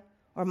vagina,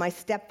 or my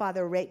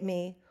stepfather raped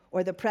me,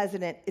 or the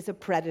president is a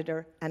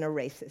predator and a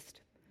racist.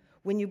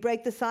 When you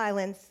break the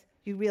silence,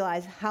 you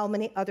realize how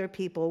many other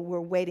people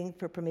were waiting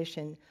for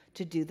permission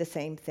to do the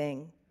same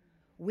thing.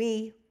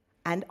 We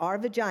and our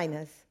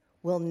vaginas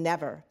will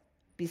never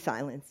be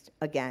silenced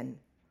again.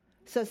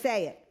 So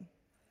say it.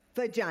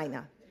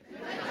 Vagina.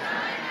 Vagina.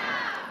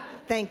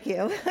 Thank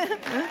you.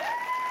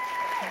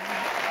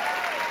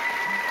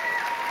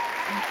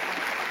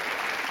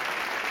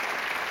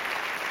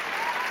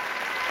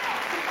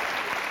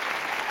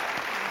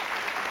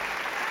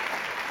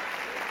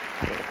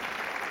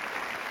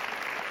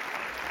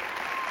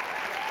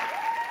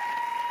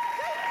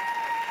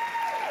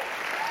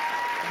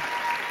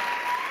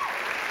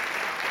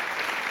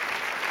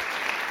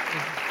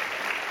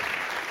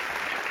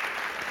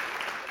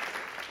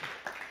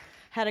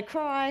 Had a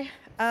cry.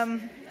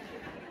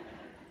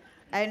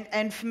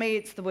 And for me,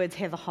 it's the words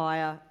Heather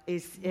Heyer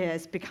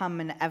has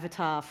become an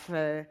avatar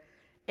for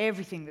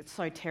everything that's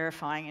so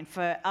terrifying. And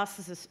for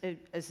us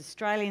as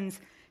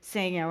Australians,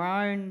 seeing our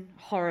own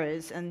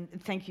horrors, and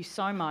thank you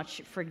so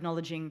much for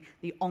acknowledging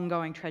the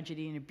ongoing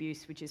tragedy and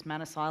abuse, which is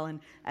Manus Island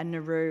and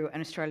Nauru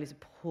and Australia's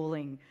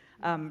appalling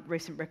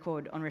recent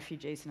record on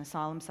refugees and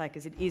asylum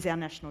seekers. It is our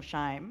national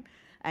shame,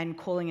 and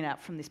calling it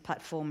out from this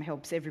platform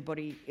helps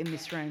everybody in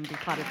this room be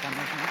part of that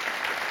movement.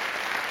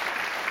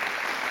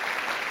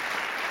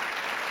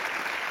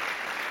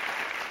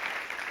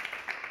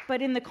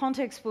 But in the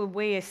context where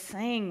we are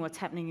seeing what's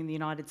happening in the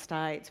United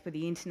States, where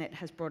the internet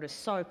has brought us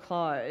so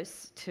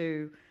close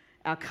to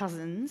our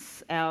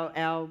cousins,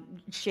 our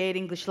shared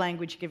English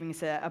language giving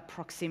us a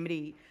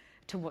proximity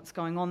to what's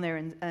going on there,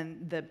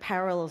 and the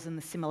parallels and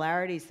the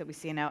similarities that we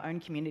see in our own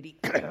community,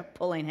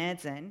 Pauline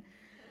Hanson,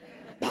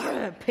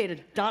 Peter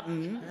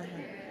Dutton,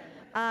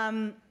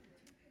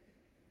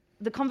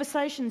 the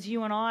conversations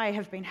you and I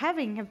have been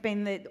having have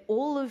been that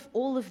all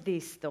of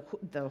this,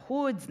 the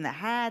hoods and the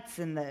hats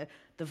and the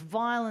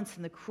violence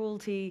and the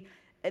cruelty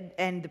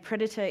and the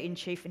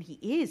predator-in-chief, and he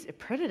is a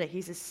predator,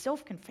 he's a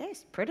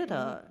self-confessed predator.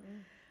 Mm-hmm.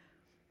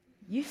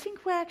 You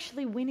think we're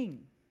actually winning?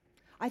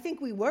 I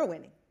think we were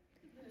winning.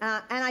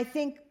 And I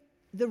think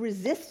the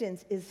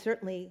resistance is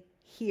certainly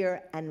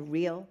here and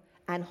real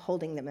and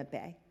holding them at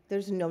bay.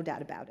 There's no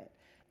doubt about it.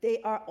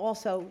 They are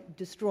also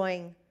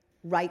destroying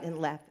right and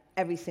left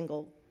every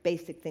single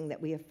basic thing that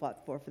we have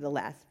fought for the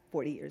last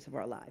 40 years of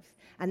our lives.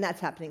 And that's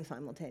happening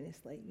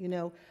simultaneously.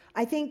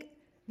 I think,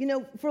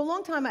 for a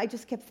long time I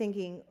just kept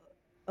thinking,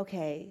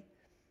 okay,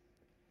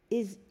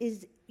 I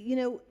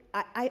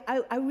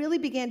really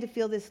began to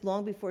feel this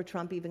long before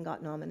Trump even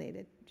got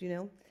nominated,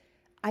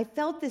 I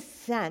felt this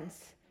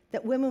sense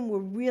that women were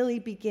really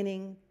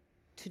beginning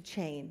to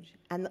change,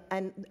 and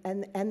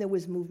there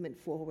was movement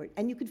forward.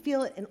 And you could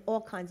feel it in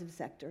all kinds of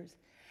sectors.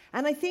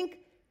 And I think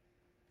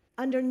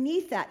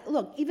underneath that,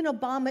 look, even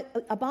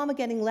Obama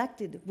getting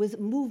elected was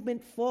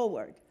movement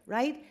forward,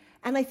 right?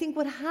 And I think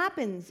what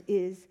happens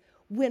is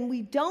when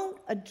we don't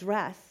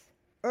address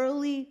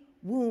early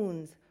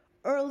wounds,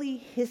 early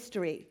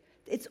history,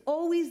 it's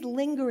always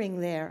lingering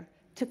there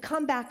to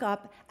come back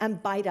up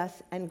and bite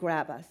us and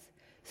grab us.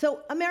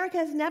 So America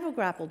has never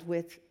grappled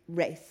with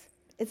race.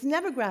 It's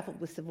never grappled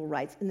with civil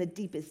rights in the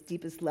deepest,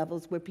 deepest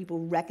levels where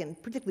people reckon,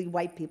 particularly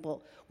white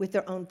people, with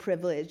their own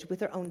privilege, with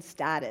their own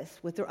status,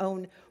 with their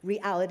own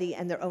reality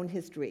and their own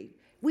history.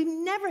 We've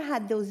never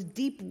had those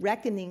deep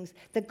reckonings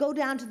that go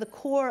down to the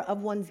core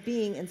of one's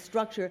being and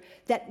structure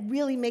that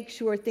really make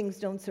sure things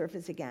don't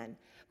surface again.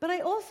 But I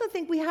also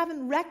think we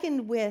haven't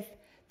reckoned with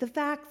the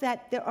fact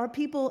that there are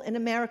people in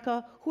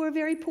America who are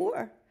very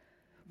poor,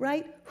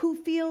 right? Who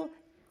feel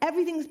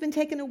everything's been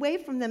taken away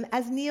from them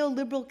as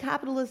neoliberal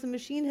capitalism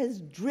machine has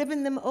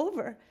driven them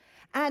over.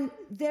 And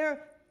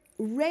their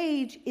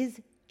rage is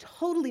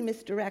totally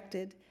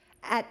misdirected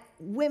at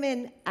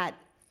women, at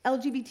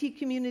LGBT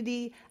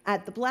community,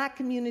 at the Black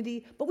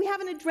community, but we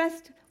haven't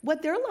addressed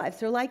what their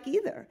lives are like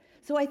either.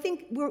 So I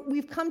think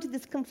we've come to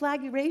this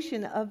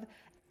conflagration of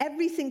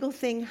every single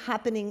thing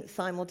happening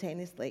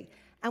simultaneously.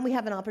 And we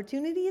have an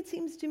opportunity, it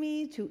seems to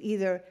me, to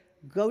either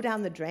go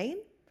down the drain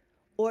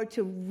or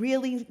to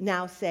really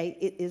now say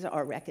it is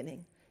our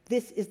reckoning.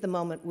 This is the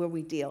moment where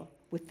we deal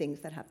with things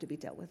that have to be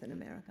dealt with in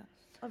America.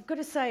 I've got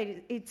to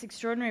say, it's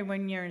extraordinary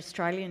when you're an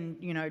Australian,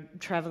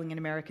 travelling in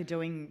America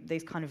doing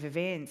these kind of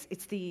events.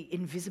 It's the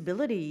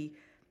invisibility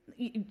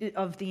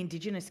of the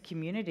Indigenous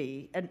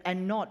community,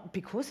 and not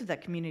because of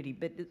that community,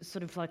 but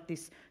sort of like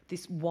this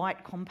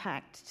white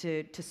compact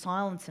to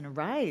silence and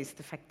erase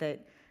the fact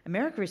that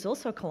America is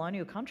also a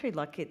colonial country.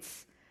 Like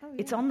it's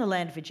on the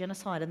land of a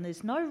genocide, and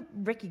there's no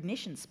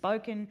recognition,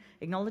 spoken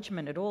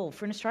acknowledgement at all.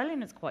 For an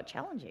Australian, it's quite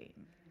challenging.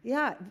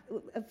 Yeah,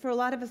 for a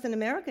lot of us in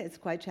America, it's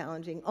quite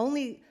challenging.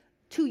 Only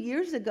 2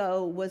 years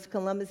ago was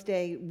Columbus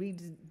Day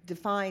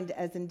redefined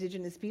as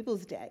Indigenous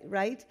Peoples Day,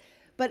 right?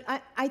 But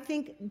I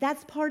think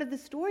that's part of the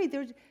story.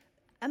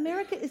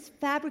 America is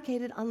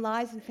fabricated on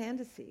lies and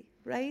fantasy,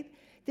 right?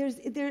 There's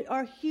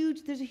a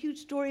huge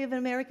story of an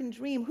American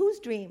dream. Whose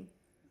dream?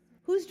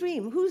 Whose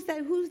dream? Who's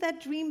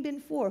that dream been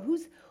for?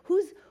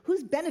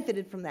 Who's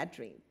benefited from that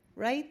dream,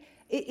 right?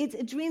 It's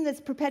a dream that's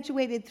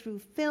perpetuated through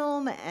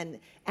film and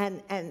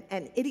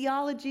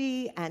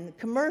ideology and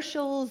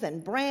commercials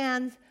and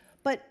brands.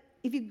 But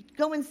if you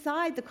go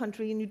inside the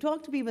country and you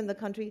talk to people in the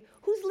country,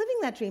 who's living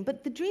that dream?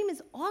 But the dream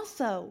is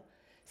also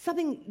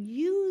something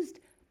used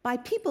by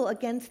people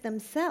against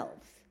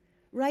themselves,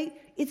 right?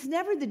 It's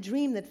never the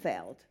dream that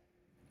failed.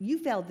 You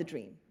failed the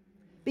dream.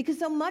 Because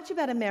so much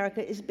about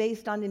America is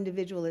based on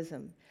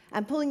individualism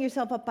and pulling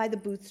yourself up by the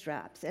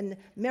bootstraps and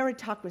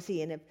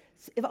meritocracy. And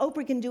if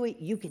Oprah can do it,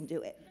 you can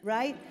do it,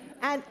 right?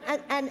 And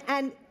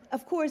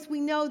of course, we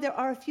know there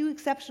are a few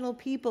exceptional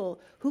people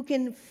who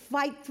can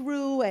fight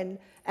through and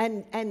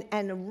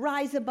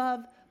rise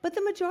above. But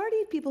the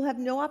majority of people have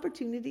no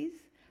opportunities,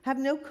 have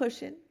no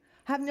cushion,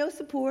 have no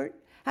support,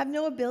 have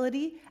no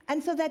ability.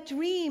 And so that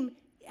dream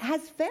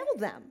has failed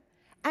them.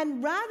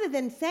 And rather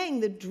than saying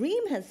the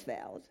dream has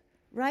failed,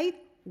 right,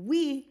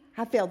 we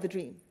have failed the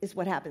dream, is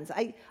what happens.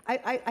 I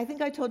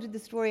think I told you the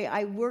story.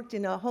 I worked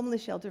in a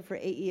homeless shelter for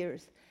 8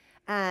 years,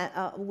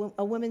 a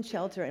women's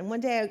shelter. And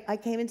one day I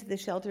came into the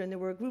shelter, and there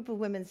were a group of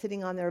women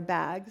sitting on their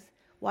bags,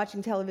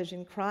 watching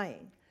television,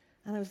 crying.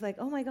 And I was like,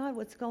 oh, my God,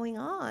 what's going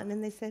on?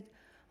 And they said,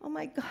 oh,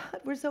 my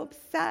God, we're so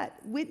upset.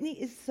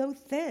 Whitney is so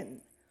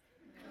thin.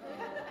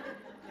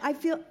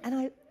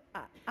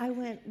 I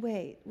went,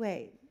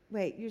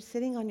 wait, you're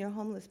sitting on your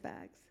homeless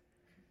bags.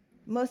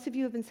 Most of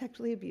you have been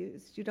sexually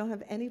abused. You don't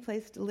have any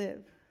place to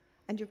live.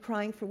 And you're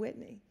crying for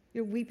Whitney.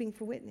 You're weeping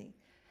for Whitney.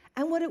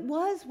 And what it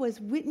was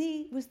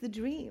Whitney was the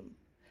dream.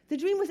 The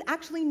dream was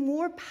actually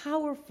more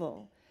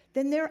powerful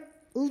than their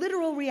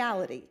literal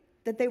reality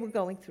that they were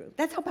going through.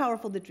 That's how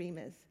powerful the dream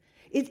is.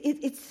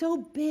 It's so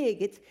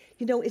big.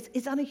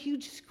 It's on a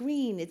huge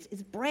screen.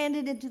 It's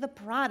branded into the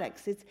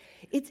products.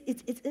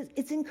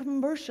 It's in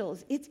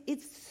commercials.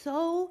 It's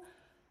so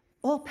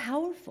all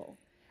powerful.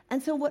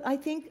 And so what I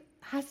think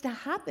has to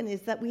happen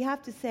is that we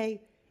have to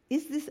say,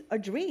 is this a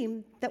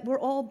dream that we're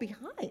all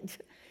behind?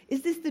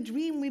 Is this the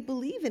dream we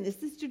believe in? Is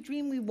this the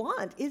dream we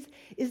want?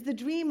 Is the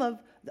dream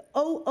of the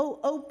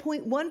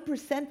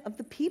 0.1% of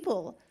the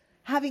people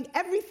having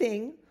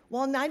everything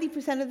while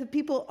 90% of the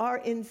people are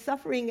in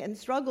suffering and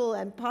struggle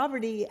and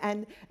poverty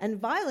and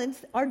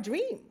violence our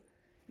dream,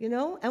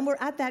 And we're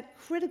at that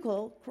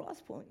critical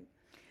cross point.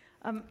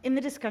 In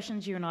the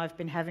discussions you and I have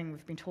been having,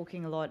 we've been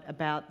talking a lot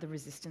about the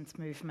resistance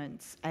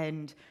movements,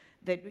 and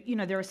that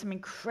there are some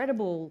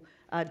incredible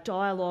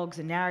dialogues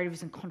and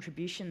narratives and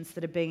contributions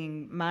that are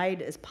being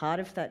made as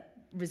part of that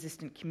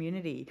resistant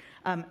community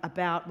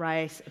about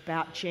race,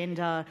 about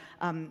gender,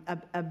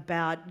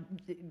 about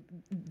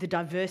the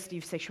diversity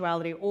of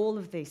sexuality, all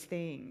of these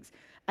things.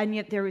 And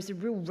yet there is a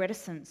real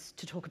reticence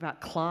to talk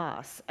about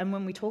class. And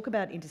when we talk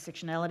about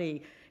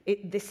intersectionality,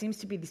 there seems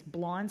to be this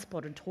blind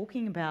spot in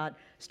talking about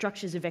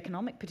structures of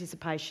economic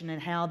participation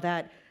and how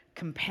that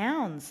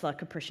compounds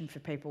like oppression for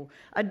people.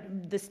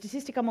 The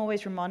statistic I'm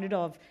always reminded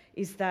of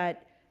is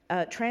that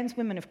trans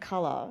women of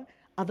colour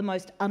are the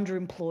most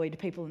underemployed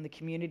people in the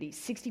community.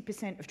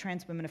 60% of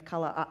trans women of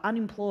colour are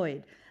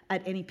unemployed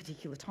at any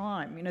particular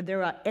time.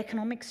 There are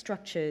economic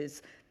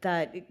structures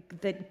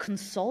that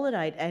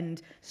consolidate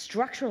and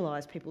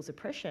structuralise people's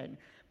oppression.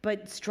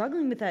 But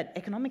struggling with that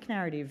economic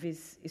narrative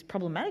is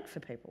problematic for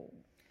people.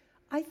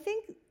 I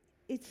think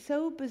it's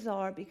so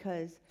bizarre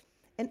because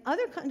in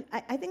other countries,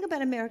 I think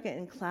about America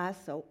in class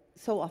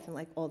so often,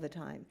 like all the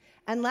time.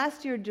 And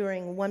last year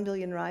during 1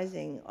 Billion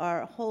Rising,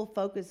 our whole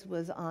focus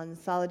was on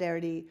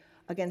solidarity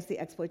against the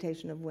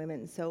exploitation of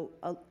women. So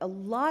a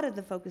lot of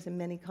the focus in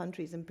many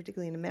countries, and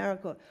particularly in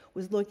America,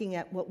 was looking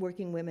at what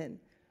working women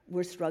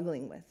were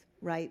struggling with,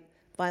 right?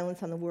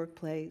 Violence on the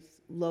workplace,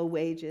 low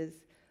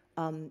wages.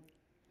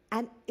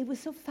 And it was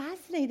so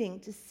fascinating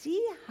to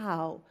see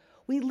how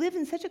we live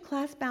in such a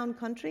class-bound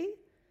country,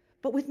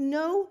 but with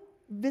no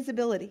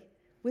visibility,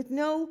 with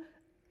no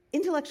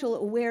intellectual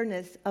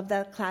awareness of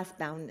that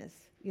class-boundness,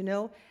 you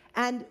know?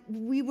 And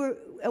we were,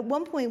 at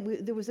one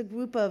point, there was a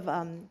group of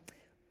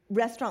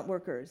restaurant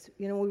workers.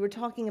 You know, we were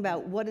talking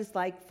about what it's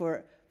like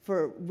for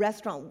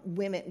restaurant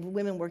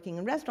women working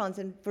in restaurants.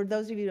 And for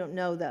those of you who don't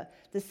know,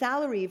 the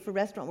salary for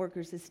restaurant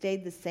workers has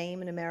stayed the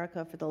same in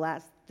America for the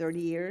last 30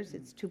 years.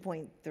 It's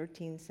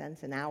 2.13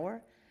 cents an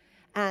hour.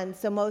 And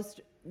so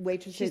most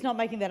waitresses... She's not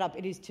making that up.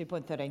 It is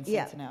 2.13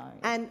 cents an hour.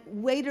 And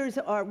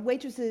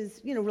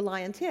waitresses, you know,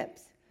 rely on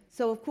tips.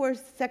 So, of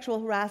course,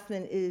 sexual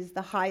harassment is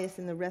the highest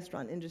in the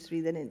restaurant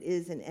industry than it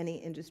is in any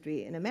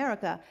industry in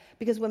America,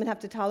 because women have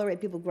to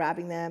tolerate people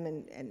grabbing them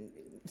and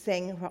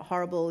saying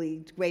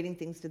horribly degrading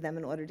things to them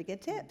in order to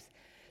get tips.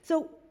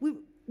 So we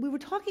were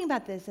talking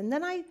about this, and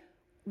then I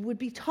would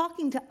be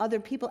talking to other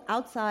people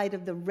outside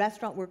of the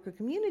restaurant worker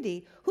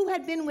community who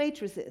had been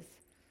waitresses.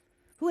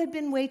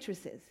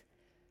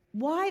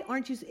 Why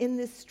aren't you in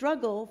this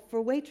struggle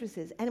for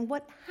waitresses? And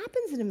what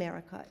happens in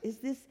America is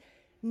this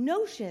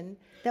notion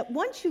that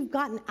once you've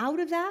gotten out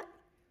of that,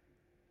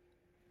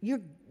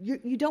 you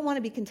don't want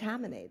to be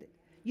contaminated.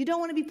 You don't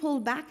want to be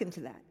pulled back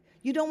into that.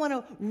 You don't want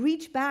to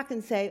reach back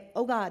and say,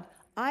 oh God,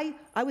 I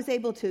was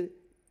able to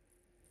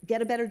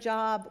get a better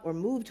job or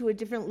move to a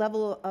different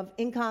level of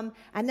income,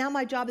 and now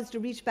my job is to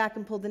reach back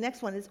and pull the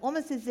next one. It's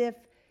almost as if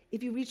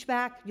you reach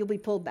back, you'll be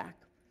pulled back.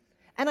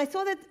 And I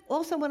saw that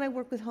also when I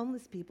work with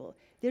homeless people.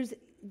 There's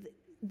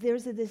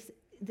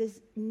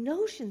this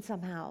notion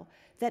somehow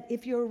that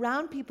if you're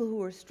around people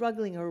who are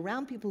struggling or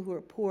around people who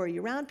are poor,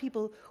 you're around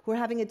people who are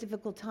having a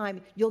difficult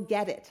time, you'll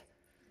get it,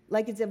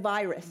 like it's a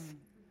virus,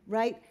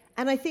 right?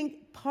 And I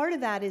think part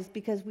of that is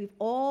because we've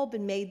all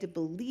been made to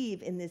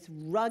believe in this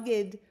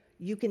rugged,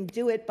 you can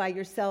do it by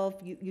yourself,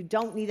 you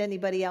don't need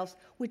anybody else,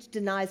 which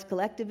denies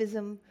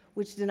collectivism,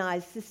 which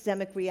denies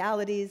systemic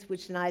realities,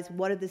 which denies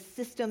what are the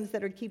systems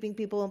that are keeping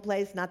people in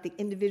place, not the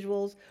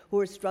individuals who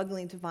are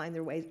struggling to find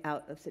their ways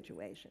out of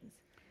situations.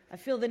 I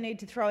feel the need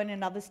to throw in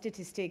another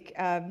statistic.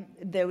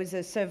 There was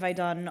a survey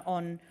done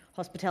on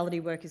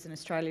hospitality workers in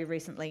Australia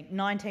recently.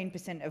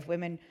 19% of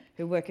women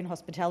who work in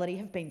hospitality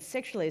have been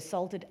sexually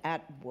assaulted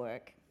at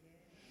work.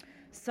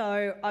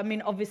 So, I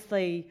mean,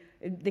 obviously,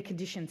 the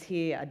conditions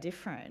here are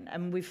different,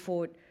 and we've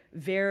fought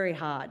very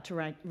hard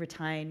to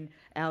retain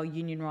our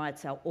union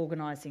rights, our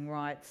organising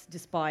rights,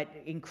 despite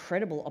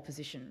incredible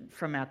opposition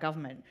from our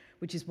government,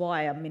 which is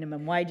why our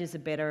minimum wages are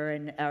better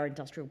and our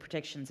industrial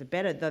protections are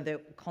better, though they're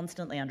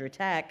constantly under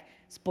attack.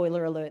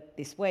 Spoiler alert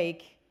this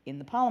week in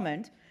the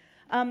Parliament.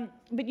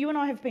 But you and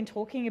I have been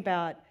talking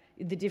about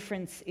the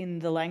difference in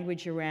the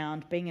language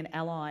around being an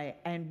ally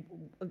and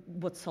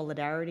what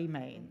solidarity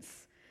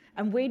means.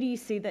 And where do you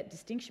see that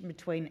distinction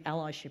between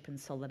allyship and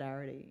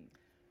solidarity?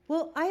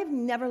 Well, I have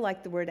never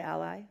liked the word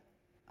ally,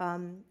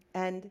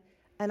 and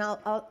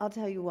I'll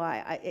tell you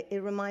why.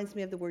 It reminds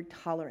me of the word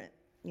tolerant.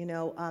 You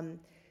know,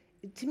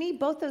 to me,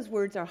 both those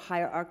words are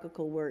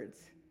hierarchical words,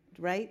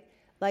 right?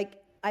 Like,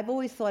 I've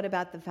always thought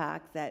about the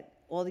fact that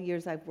all the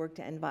years I've worked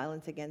to end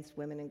violence against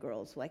women and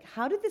girls, like,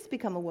 how did this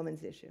become a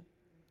woman's issue?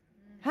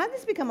 How did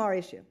this become our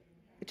issue?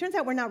 It turns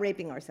out we're not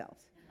raping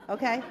ourselves,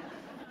 okay?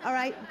 All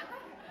right?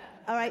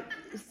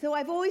 So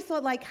I've always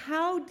thought, like,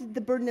 how did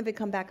the burden of it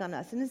come back on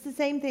us? And it's the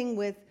same thing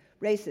with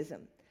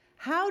racism.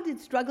 How did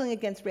struggling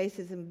against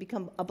racism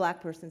become a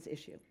black person's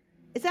issue?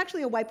 It's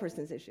actually a white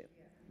person's issue.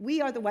 We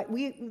are the white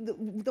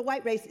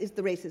race is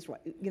the racist,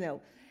 you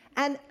know.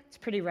 And it's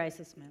pretty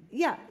racist, man.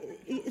 Yeah,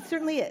 it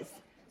certainly is.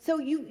 So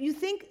you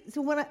think, so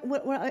what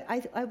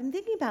I've been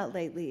thinking about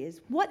lately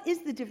is, what is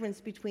the difference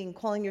between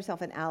calling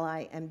yourself an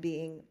ally and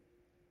being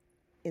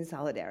in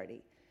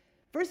solidarity?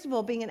 First of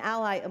all, being an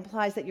ally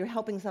implies that you're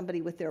helping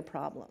somebody with their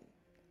problem,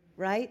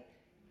 right?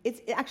 It's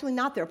actually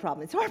not their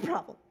problem, it's our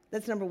problem.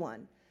 That's number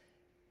one.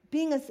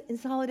 Being in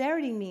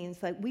solidarity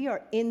means like we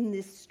are in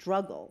this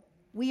struggle.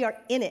 We are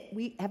in it.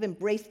 We have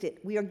embraced it.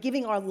 We are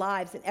giving our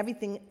lives and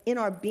everything in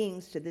our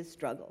beings to this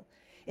struggle.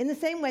 In the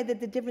same way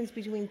that the difference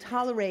between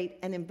tolerate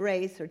and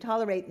embrace, or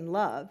tolerate and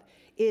love,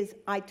 is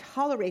I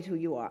tolerate who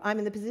you are. I'm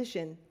in the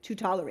position to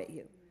tolerate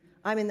you.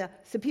 I'm in the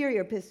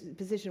superior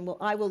position, well,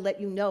 I will let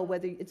you know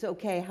whether it's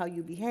okay how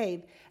you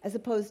behave, as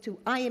opposed to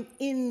I am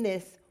in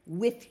this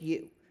with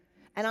you.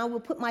 And I will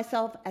put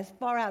myself as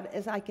far out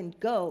as I can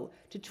go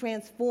to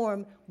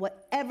transform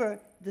whatever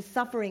the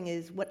suffering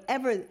is,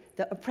 whatever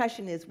the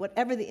oppression is,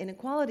 whatever the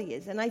inequality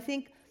is. And I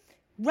think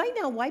right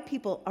now, white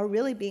people are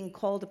really being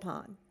called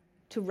upon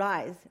to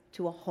rise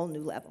to a whole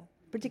new level,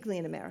 particularly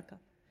in America.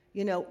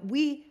 You know,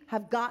 we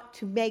have got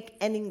to make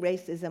ending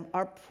racism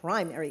our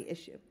primary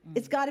issue.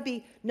 It's got to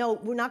be, no,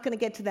 we're not going to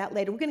get to that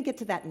later. We're going to get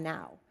to that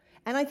now.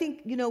 And I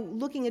think, you know,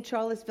 looking at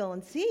Charlottesville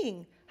and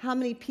seeing how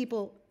many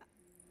people,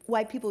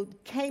 white people,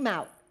 came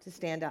out to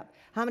stand up,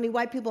 how many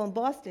white people in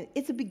Boston,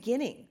 it's a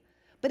beginning.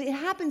 But it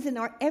happens in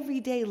our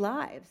everyday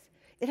lives.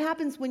 It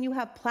happens when you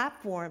have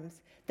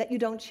platforms that you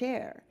don't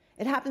share.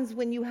 It happens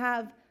when you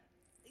have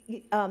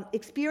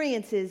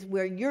experiences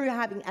where you're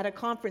having at a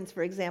conference,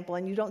 for example,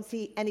 and you don't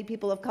see any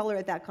people of color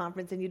at that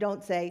conference, and you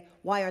don't say,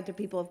 why aren't there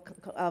people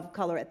of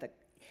color at the...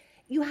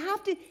 You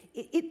have to,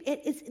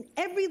 it's in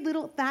every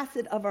little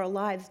facet of our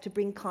lives to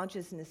bring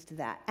consciousness to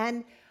that.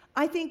 And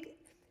I think,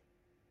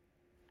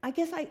 I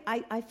guess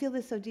I feel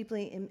this so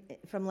deeply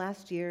from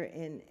last year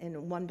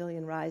in 1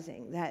 Billion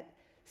Rising, that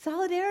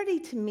solidarity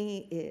to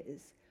me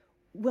is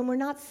when we're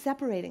not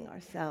separating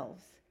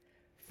ourselves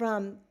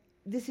from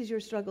this is your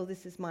struggle,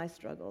 this is my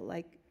struggle.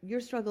 Like, your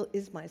struggle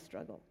is my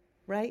struggle,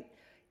 right?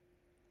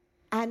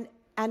 And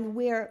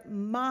where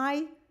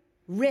my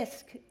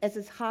risk is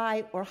as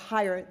high or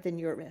higher than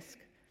your risk,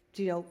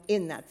 you know,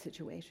 in that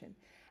situation.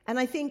 And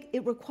I think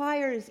it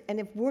requires, and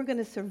if we're going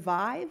to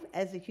survive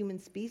as a human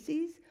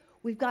species,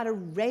 we've got to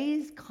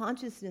raise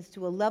consciousness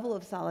to a level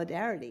of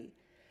solidarity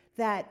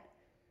that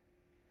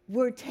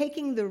we're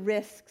taking the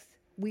risks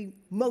we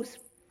most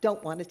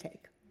don't want to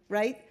take,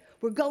 right?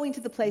 We're going to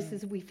the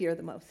places we fear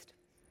the most.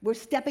 We're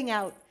stepping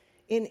out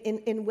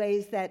in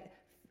ways that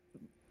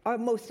are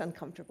most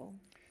uncomfortable.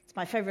 It's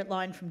my favourite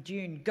line from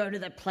Dune. Go to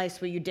that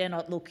place where you dare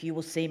not look, you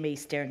will see me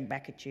staring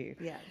back at you.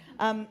 Yeah.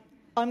 I'm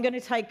going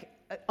to take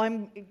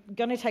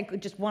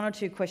just one or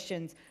two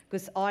questions,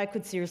 because I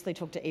could seriously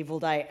talk to Eve all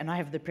day, and I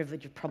have the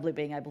privilege of probably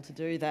being able to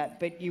do that,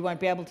 but you won't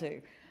be able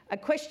to. A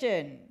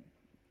question,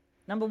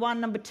 number 1,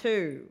 number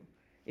 2,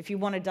 if you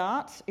want to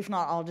dart. If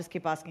not, I'll just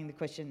keep asking the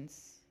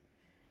questions.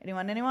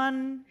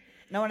 Anyone?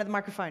 No one at the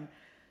microphone.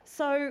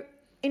 So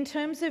in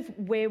terms of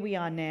where we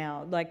are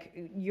now, like,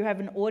 you have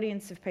an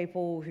audience of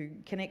people who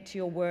connect to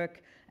your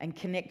work and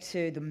connect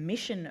to the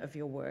mission of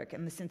your work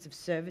and the sense of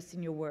service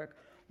in your work.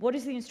 What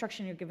is the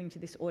instruction you're giving to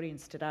this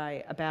audience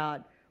today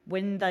about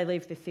when they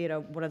leave the theatre,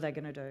 what are they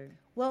going to do?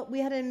 Well, we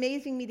had an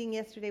amazing meeting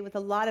yesterday with a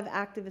lot of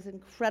activists,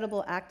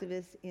 incredible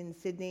activists in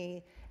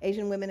Sydney,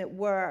 Asian women at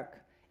work,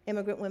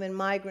 immigrant women,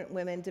 migrant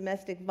women,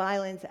 domestic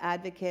violence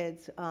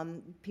advocates,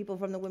 people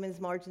from the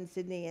Women's March in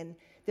Sydney, and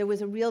there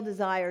was a real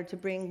desire to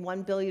bring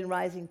 1 Billion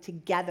Rising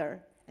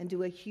together and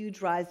do a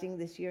huge rising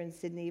this year in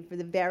Sydney for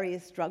the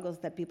various struggles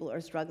that people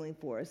are struggling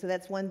for. So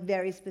that's one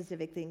very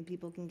specific thing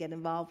people can get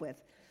involved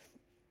with.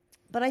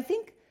 But I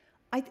think,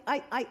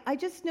 I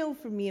just know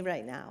for me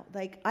right now,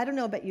 like, I don't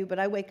know about you, but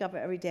I wake up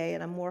every day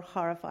and I'm more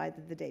horrified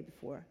than the day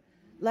before.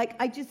 Like,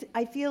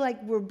 I feel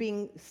like we're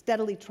being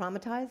steadily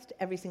traumatized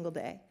every single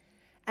day.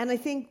 And I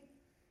think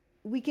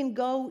we can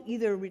go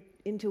either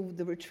into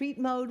the retreat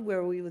mode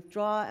where we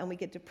withdraw and we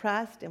get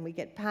depressed and we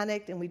get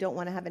panicked and we don't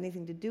want to have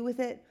anything to do with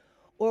it,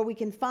 or we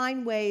can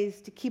find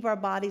ways to keep our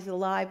bodies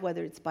alive,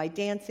 whether it's by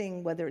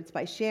dancing, whether it's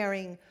by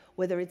sharing,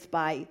 whether it's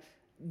by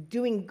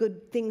doing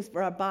good things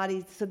for our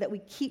bodies so that we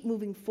keep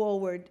moving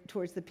forward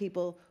towards the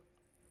people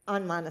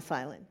on Manus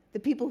Island, the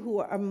people who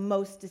are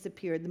most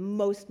disappeared, the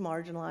most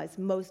marginalized,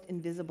 most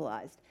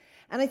invisibilized.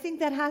 And I think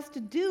that has to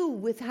do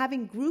with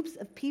having groups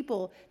of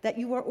people that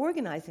you are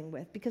organizing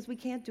with, because we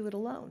can't do it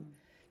alone.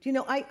 Do you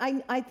know,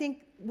 I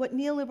think what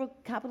neoliberal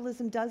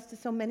capitalism does to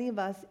so many of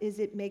us is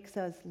it makes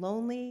us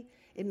lonely,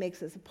 it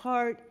makes us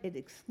apart, it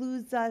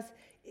excludes us.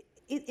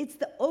 It's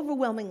the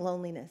overwhelming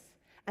loneliness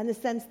and the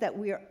sense that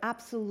we are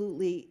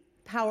absolutely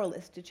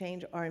powerless to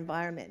change our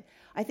environment.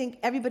 I think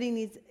everybody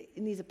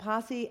needs a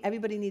posse,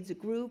 everybody needs a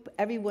group,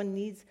 everyone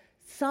needs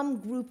some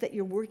group that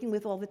you're working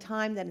with all the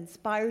time that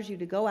inspires you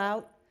to go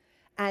out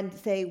and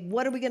say,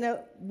 what are we going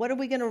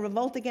to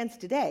revolt against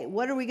today?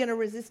 What are we going to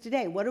resist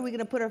today? What are we going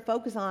to put our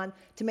focus on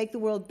to make the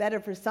world better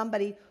for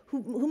somebody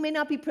who may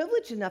not be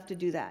privileged enough to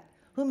do that,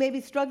 who may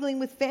be struggling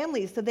with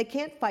families so they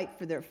can't fight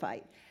for their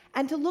fight?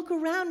 And to look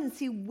around and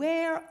see,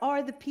 where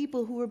are the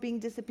people who are being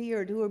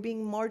disappeared, who are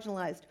being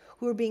marginalized,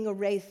 who are being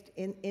erased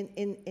in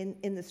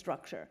the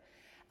structure?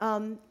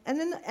 And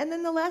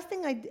then the last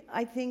thing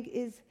I think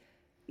is,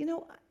 you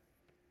know,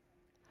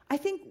 I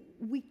think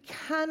we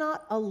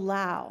cannot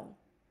allow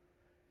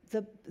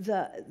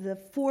the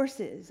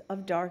forces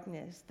of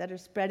darkness that are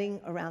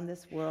spreading around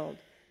this world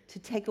to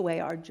take away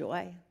our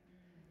joy,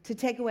 to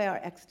take away our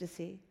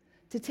ecstasy,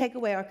 to take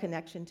away our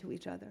connection to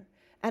each other.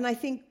 And I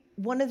think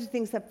one of the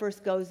things that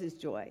first goes is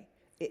joy,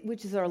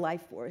 which is our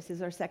life force,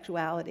 is our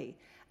sexuality.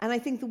 And I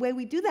think the way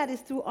we do that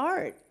is through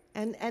art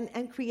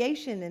and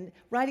creation and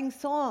writing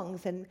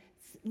songs and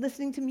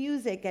listening to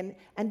music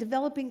and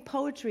developing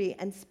poetry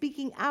and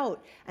speaking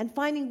out and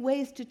finding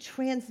ways to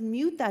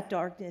transmute that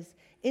darkness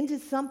into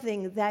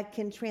something that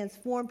can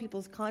transform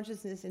people's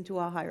consciousness into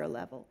a higher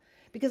level.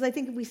 Because I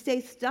think if we stay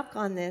stuck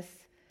on this,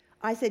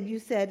 I said, you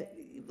said,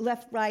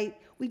 left, right,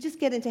 we just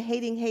get into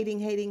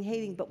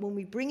hating. But when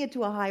we bring it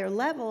to a higher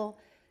level,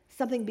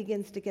 something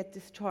begins to get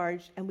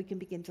discharged and we can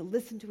begin to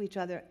listen to each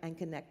other and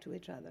connect to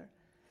each other.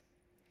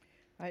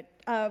 Right.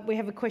 We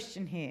have a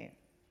question here.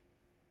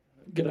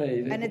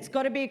 G'day. And it's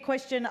got to be a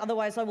question,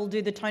 otherwise I will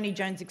do the Tony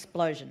Jones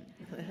explosion.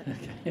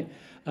 Okay.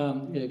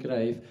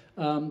 G'day.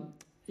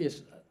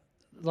 Yes,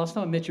 last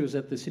time I met you was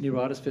at the Sydney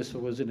Writers'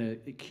 Festival. I was in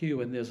a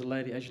queue and there was a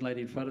lady, Asian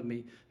lady in front of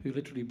me who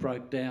literally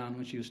broke down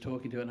when she was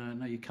talking to her, and I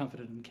know you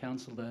comforted and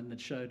counselled her, and it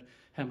showed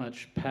how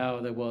much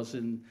power there was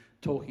in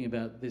talking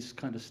about this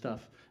kind of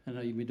stuff. I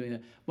know you've been doing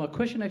that. My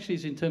question actually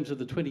is in terms of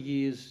the 20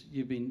 years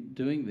you've been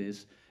doing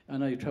this. I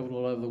know you've travelled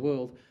all over the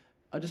world.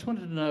 I just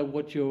wanted to know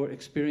what your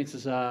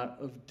experiences are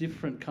of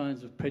different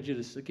kinds of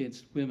prejudice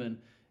against women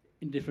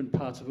in different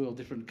parts of the world,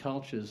 different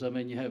cultures. I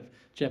mean, you have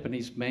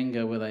Japanese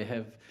manga where they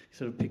have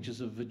sort of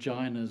pictures of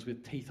vaginas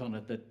with teeth on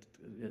it that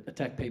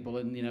attack people,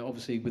 and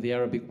obviously with the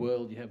Arabic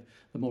world you have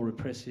the more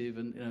repressive,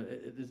 and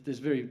there's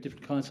very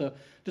different kinds. So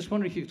just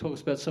wondering if you could talk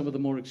us about some of the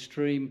more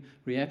extreme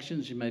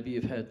reactions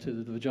you've had to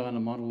the vagina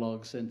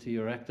monologues and to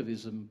your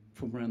activism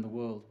from around the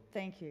world.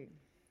 Thank you.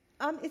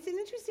 It's an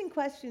interesting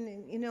question,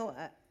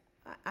 and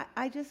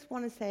I just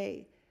want to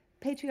say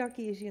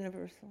patriarchy is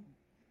universal.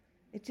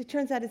 It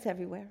turns out it's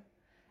everywhere.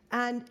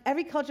 And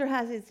every culture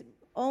has its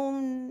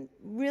own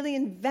really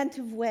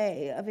inventive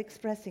way of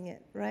expressing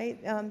it,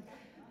 right?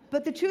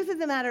 But the truth of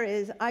the matter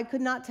is, I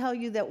could not tell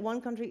you that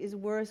one country is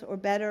worse or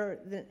better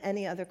than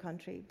any other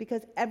country,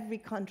 because every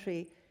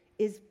country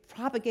is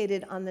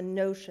propagated on the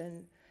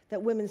notion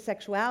that women's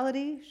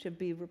sexuality should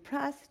be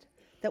repressed,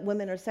 that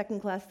women are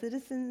second-class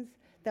citizens,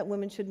 that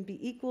women shouldn't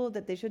be equal,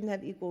 that they shouldn't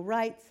have equal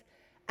rights.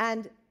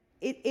 And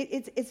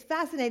it's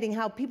fascinating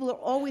how people are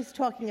always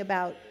talking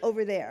about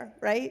over there,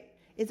 right?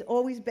 It's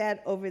always bad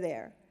over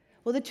there.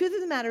 Well, the truth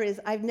of the matter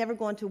is I've never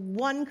gone to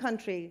one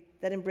country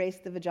that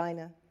embraced the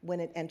vagina when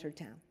it entered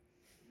town,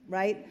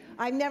 right?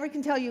 I never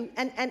can tell you,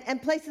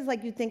 and places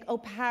like you think, oh,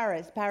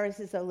 Paris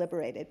is so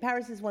liberated.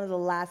 Paris is one of the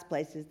last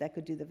places that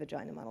could do the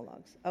vagina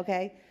monologues,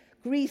 okay?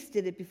 Greece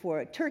did it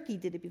before, Turkey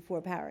did it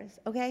before Paris,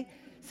 okay?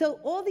 So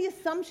all the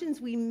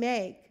assumptions we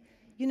make,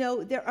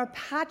 there are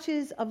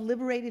patches of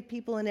liberated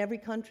people in every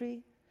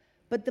country,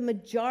 but the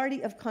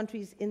majority of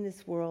countries in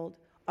this world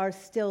are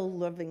still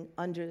living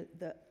under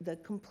the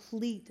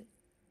complete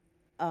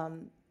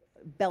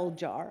bell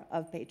jar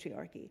of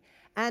patriarchy.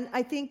 And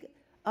I think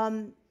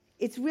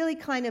it's really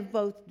kind of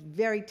both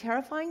very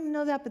terrifying to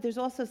know that, but there's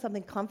also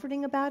something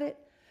comforting about it,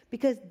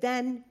 because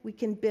then we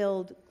can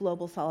build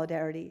global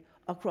solidarity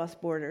across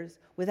borders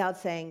without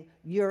saying,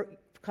 your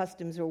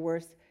customs are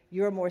worse,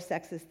 you're more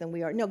sexist than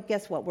we are. No,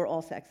 guess what? We're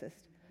all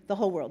sexist. The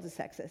whole world is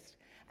sexist.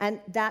 And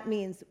that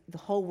means the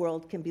whole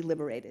world can be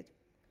liberated,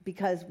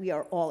 because we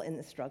are all in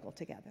the struggle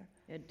together.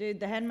 Yeah,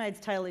 dude, The Handmaid's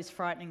Tale is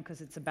frightening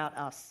because it's about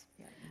us.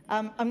 Yeah.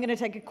 I'm going to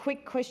take a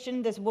quick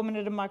question. There's a woman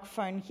at a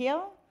microphone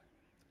here.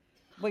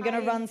 We're going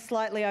to run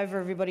slightly over,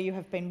 everybody. You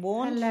have been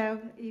warned. Hello,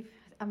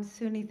 I'm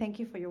Suni. Thank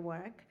you for your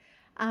work.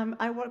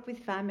 I work with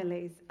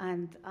families,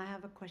 and I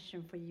have a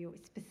question for you.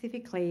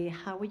 Specifically,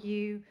 how will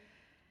you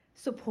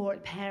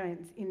support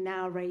parents in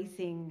now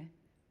raising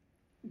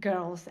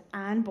girls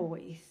and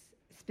boys,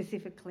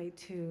 specifically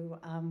to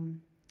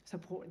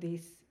support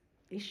this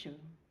issue?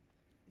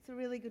 It's a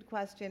really good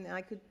question, and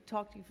I could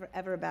talk to you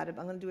forever about it,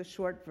 but I'm going to do a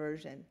short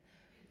version.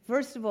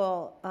 First of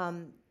all,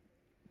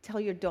 tell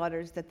your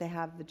daughters that they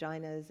have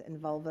vaginas and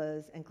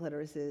vulvas and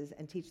clitorises,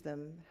 and teach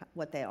them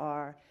what they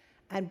are,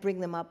 and bring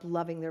them up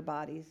loving their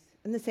bodies.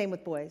 And the same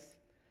with boys.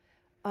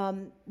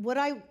 What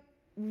I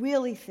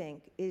really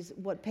think is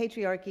what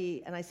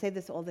patriarchy, and I say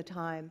this all the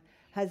time,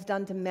 has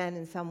done to men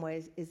in some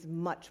ways is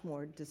much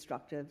more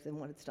destructive than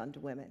what it's done to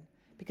women,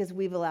 because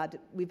we've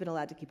been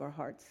allowed to keep our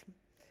hearts.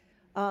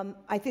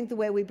 I think the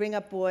way we bring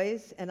up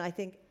boys, and I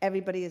think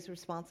everybody is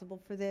responsible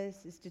for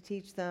this, is to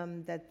teach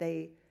them that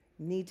they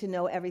need to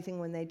know everything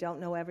when they don't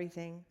know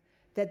everything,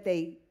 that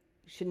they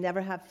should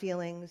never have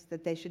feelings,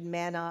 that they should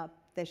man up,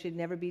 they should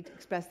never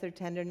express their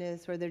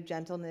tenderness or their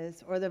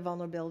gentleness or their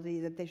vulnerability,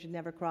 that they should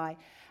never cry.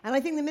 And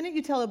I think the minute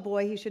you tell a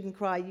boy he shouldn't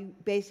cry, you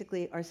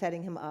basically are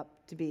setting him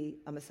up to be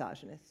a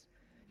misogynist.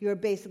 You're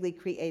basically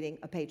creating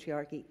a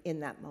patriarchy in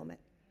that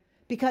moment.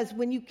 Because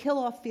when you kill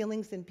off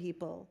feelings in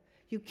people,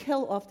 you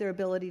kill off their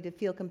ability to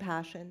feel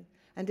compassion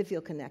and to feel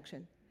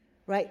connection,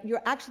 right?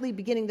 You're actually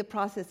beginning the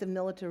process of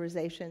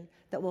militarization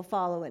that will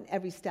follow in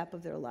every step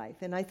of their life.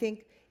 And I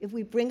think if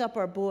we bring up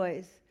our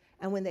boys,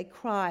 and when they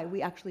cry,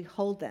 we actually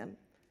hold them,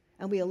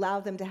 and we allow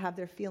them to have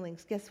their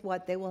feelings, guess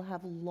what? They will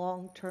have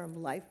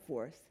long-term life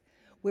force,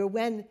 where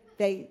when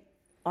they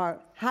are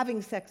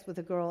having sex with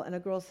a girl and a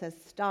girl says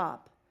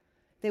stop,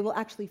 they will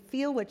actually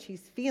feel what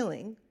she's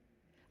feeling,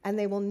 and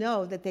they will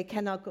know that they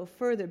cannot go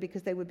further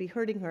because they would be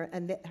hurting her,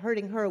 and that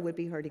hurting her would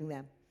be hurting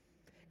them,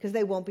 because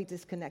they won't be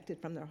disconnected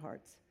from their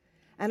hearts.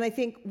 And I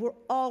think we're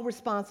all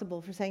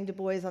responsible for saying to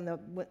boys on the,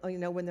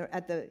 when they're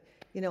at the,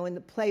 in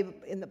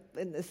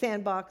the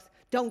sandbox,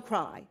 don't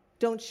cry,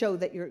 don't show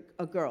that you're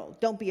a girl,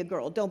 don't be a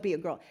girl, don't be a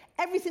girl.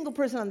 Every single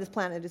person on this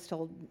planet is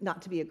told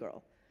not to be a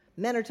girl.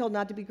 Men are told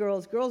not to be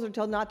girls. Girls are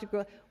told not to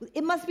grow.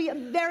 It must be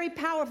very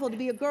powerful to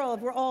be a girl if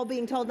we're all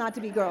being told not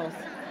to be girls.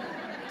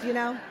 Do you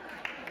know?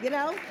 You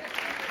know?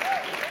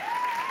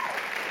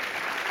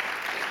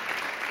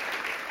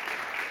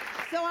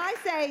 So I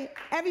say,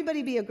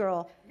 everybody be a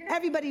girl.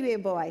 Everybody be a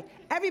boy.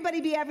 Everybody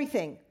be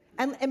everything.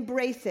 And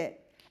embrace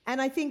it.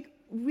 And I think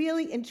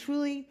really and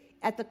truly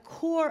at the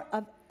core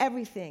of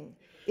everything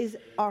is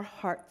our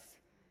hearts.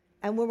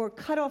 And when we're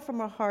cut off from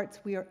our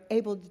hearts, we are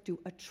able to do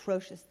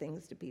atrocious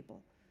things to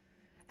people.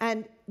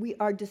 And we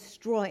are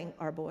destroying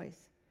our boys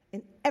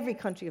in every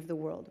country of the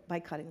world by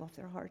cutting off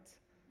their hearts.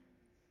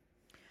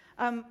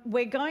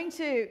 We're going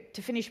to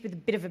finish with a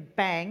bit of a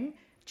bang.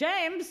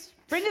 James,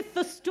 bringeth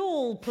the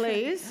stool,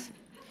 please.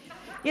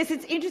 Yes,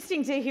 it's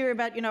interesting to hear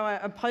about,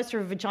 a poster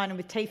of a vagina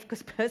with teeth,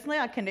 because personally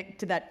I connect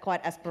to that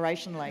quite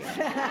aspirationally.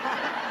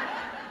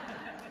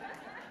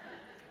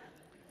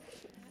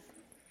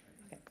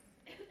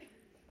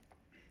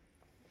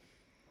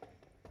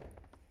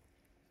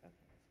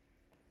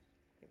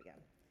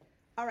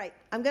 All right,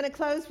 I'm going to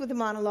close with a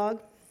monologue.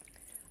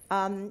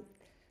 I'm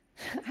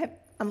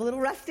a little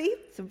rusty,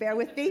 so bear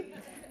with me.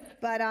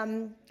 But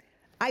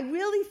I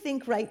really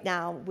think right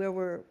now, where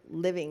we're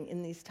living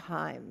in these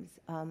times,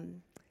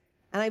 and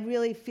I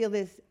really feel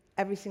this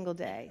every single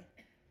day,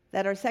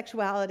 that our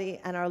sexuality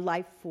and our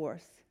life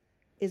force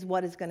is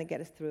what is going to get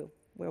us through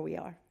where we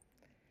are.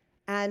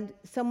 And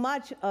so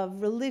much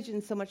of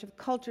religion, so much of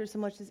culture, so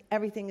much as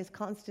everything is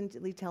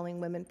constantly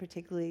telling women,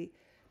 particularly,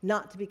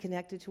 not to be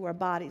connected to our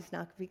bodies,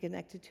 not to be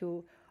connected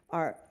to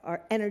our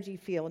energy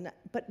field.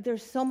 But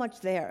there's so much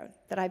there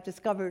that I've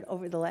discovered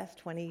over the last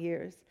 20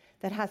 years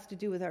that has to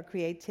do with our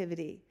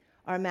creativity,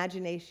 our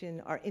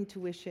imagination, our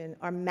intuition,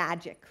 our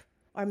magic,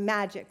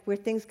 where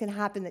things can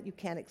happen that you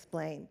can't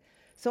explain.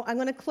 So I'm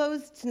going to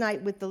close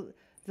tonight with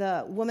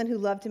the woman who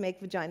loved to make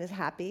vaginas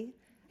happy,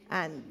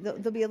 and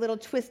there'll be a little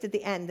twist at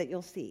the end that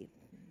you'll see.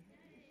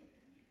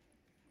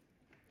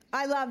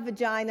 I love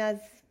vaginas.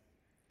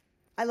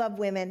 I love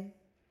women.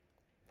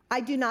 I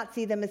do not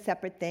see them as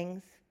separate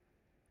things.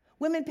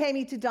 Women pay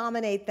me to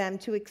dominate them,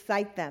 to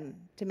excite them,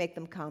 to make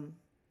them come.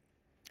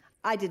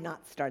 I did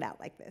not start out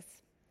like this.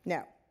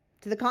 No.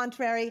 To the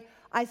contrary,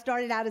 I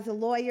started out as a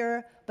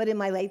lawyer, but in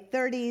my late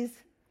 30s,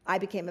 I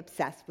became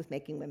obsessed with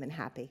making women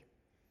happy.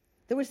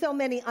 There were so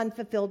many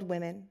unfulfilled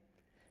women,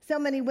 so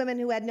many women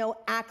who had no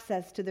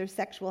access to their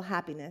sexual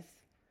happiness.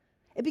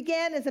 It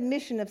began as a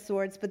mission of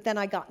sorts, but then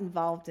I got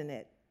involved in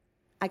it.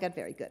 I got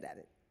very good at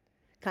it.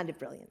 Kind of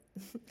brilliant.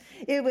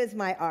 It was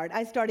my art.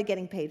 I started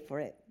getting paid for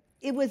it.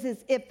 It was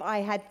as if I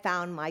had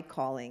found my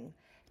calling.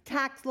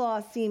 Tax law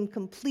seemed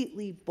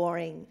completely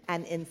boring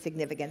and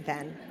insignificant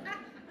then.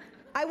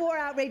 I wore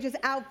outrageous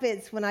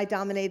outfits when I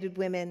dominated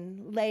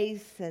women,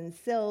 lace and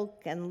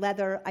silk and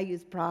leather. I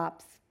used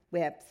props,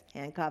 whips,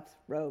 handcuffs,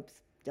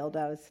 ropes,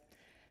 dildos.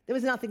 There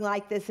was nothing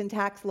like this in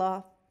tax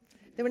law.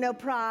 There were no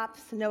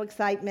props, no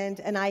excitement,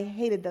 and I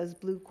hated those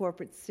blue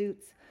corporate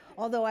suits,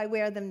 although I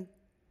wear them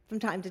from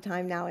time to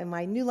time now in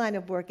my new line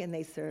of work, and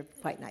they serve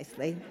quite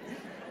nicely.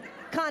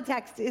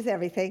 Context is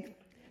everything.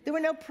 There were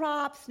no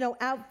props, no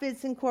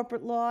outfits in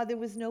corporate law. There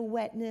was no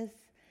wetness.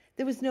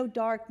 There was no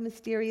dark,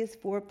 mysterious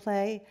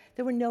foreplay.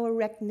 There were no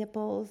erect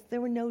nipples. There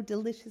were no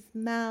delicious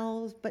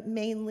mouths, but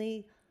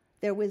mainly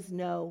there was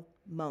no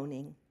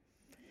moaning.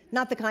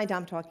 Not the kind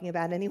I'm talking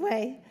about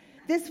anyway.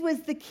 This was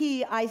the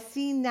key. I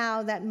see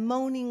now that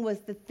moaning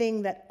was the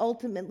thing that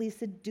ultimately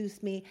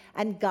seduced me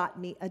and got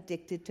me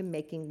addicted to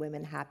making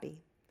women happy.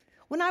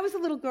 When I was a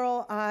little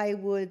girl, I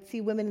would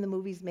see women in the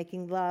movies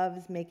making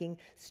loves, making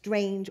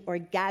strange,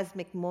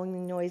 orgasmic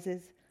moaning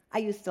noises. I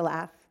used to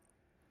laugh.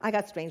 I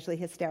got strangely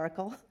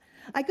hysterical.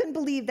 I couldn't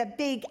believe that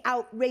big,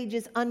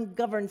 outrageous,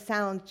 ungoverned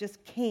sounds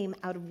just came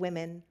out of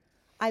women.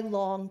 I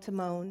longed to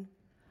moan.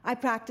 I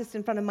practiced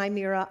in front of my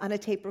mirror on a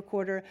tape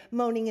recorder,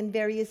 moaning in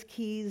various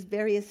keys,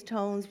 various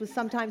tones, with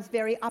sometimes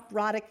very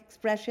operatic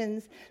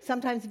expressions,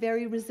 sometimes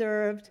very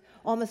reserved,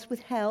 almost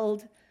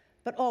withheld.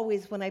 But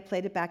always when I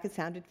played it back, it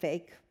sounded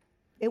fake.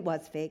 It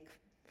was fake.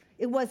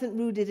 It wasn't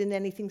rooted in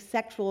anything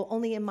sexual,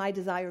 only in my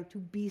desire to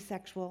be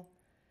sexual.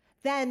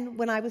 Then,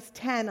 when I was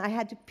 10, I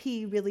had to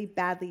pee really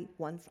badly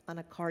once on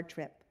a car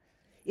trip.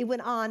 It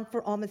went on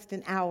for almost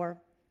an hour.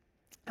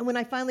 And when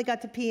I finally got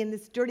to pee in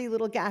this dirty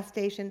little gas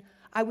station,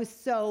 I was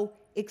so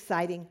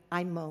exciting,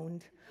 I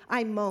moaned.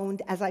 I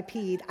moaned as I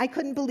peed. I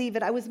couldn't believe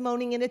it. I was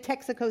moaning in a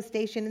Texaco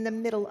station in the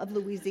middle of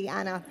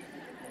Louisiana.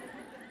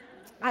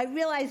 I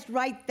realized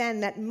right then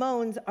that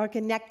moans are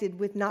connected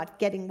with not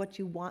getting what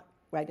you want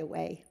right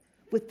away,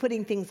 with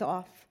putting things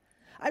off.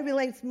 I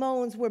realized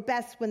moans were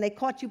best when they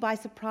caught you by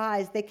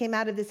surprise. They came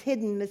out of this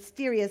hidden,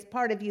 mysterious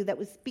part of you that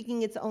was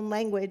speaking its own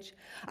language.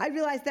 I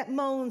realized that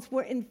moans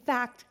were, in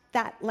fact,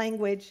 that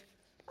language.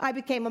 I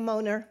became a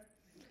moaner.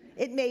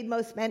 It made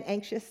most men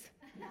anxious.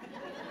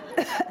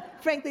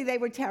 Frankly, they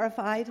were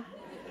terrified.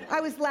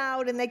 I was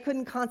loud, and they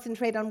couldn't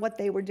concentrate on what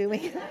they were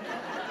doing.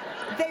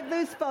 They'd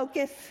lose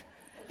focus.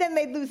 Then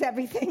they'd lose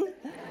everything.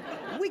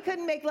 We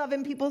couldn't make love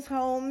in people's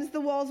homes.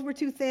 The walls were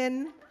too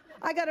thin.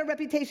 I got a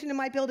reputation in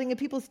my building and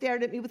people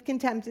stared at me with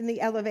contempt in the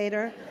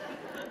elevator.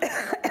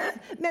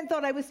 Men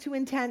thought I was too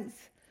intense.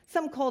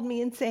 Some called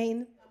me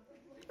insane.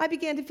 I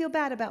began to feel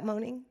bad about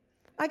moaning.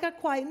 I got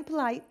quiet and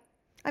polite.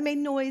 I made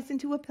noise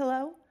into a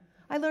pillow.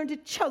 I learned to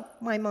choke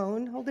my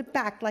moan, hold it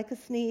back like a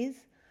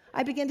sneeze.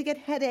 I began to get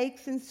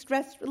headaches and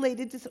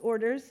stress-related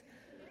disorders.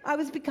 I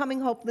was becoming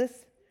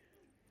hopeless.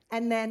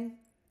 And then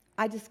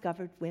I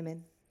discovered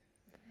women.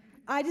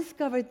 I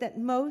discovered that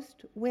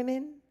most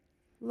women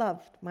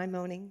loved my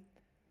moaning.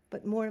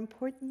 But more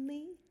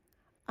importantly,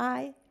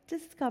 I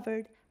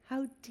discovered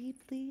how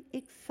deeply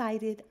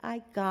excited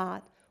I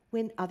got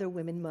when other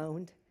women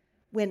moaned,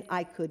 when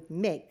I could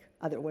make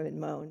other women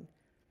moan.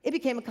 It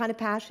became a kind of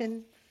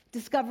passion,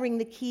 discovering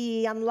the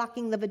key,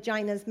 unlocking the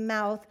vagina's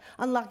mouth,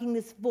 unlocking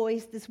this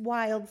voice, this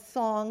wild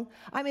song.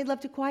 I made love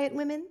to quiet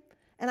women,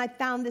 and I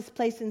found this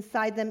place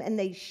inside them, and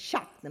they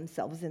shocked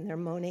themselves in their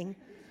moaning.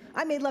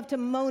 I made love to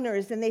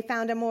moaners, and they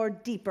found a more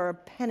deeper,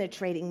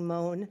 penetrating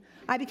moan.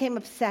 I became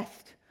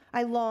obsessed.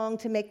 I longed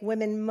to make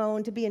women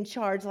moan, to be in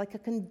charge like a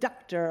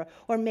conductor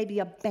or maybe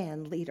a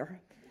band leader.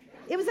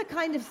 It was a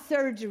kind of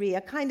surgery,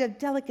 a kind of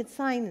delicate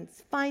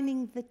science,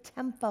 finding the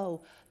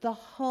tempo, the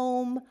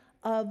home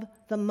of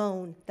the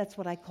moan. That's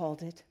what I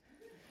called it.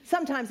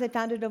 Sometimes I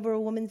found it over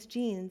a woman's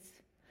jeans.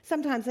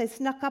 Sometimes I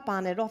snuck up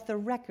on it off the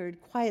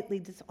record, quietly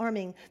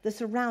disarming the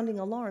surrounding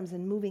alarms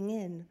and moving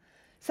in.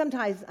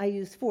 Sometimes I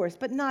used force,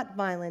 but not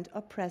violent,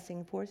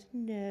 oppressing force.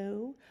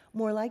 No,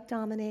 more like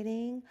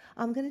dominating.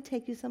 I'm going to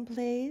take you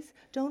someplace.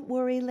 Don't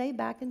worry, lay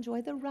back,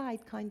 enjoy the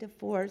ride kind of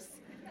force.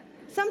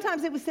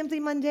 Sometimes it was simply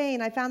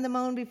mundane. I found the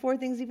moan before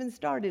things even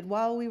started,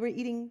 while we were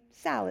eating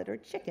salad or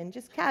chicken,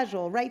 just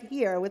casual, right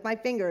here with my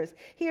fingers.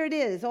 Here it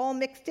is, all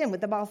mixed in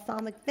with the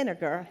balsamic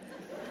vinegar.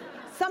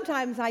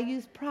 Sometimes I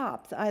used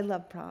props. I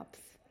love props.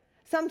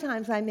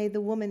 Sometimes I made the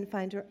woman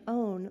find her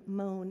own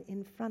moan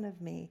in front of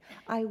me.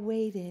 I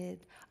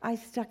waited. I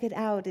stuck it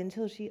out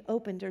until she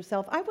opened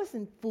herself. I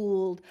wasn't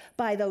fooled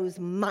by those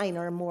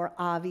minor, more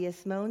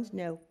obvious moans.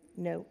 No.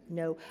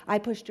 I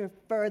pushed her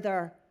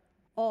further,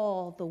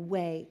 all the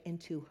way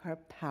into her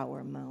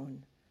power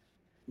moan.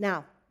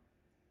 Now,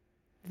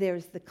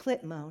 there's the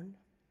clit moan.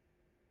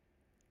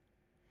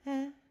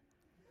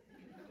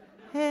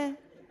 The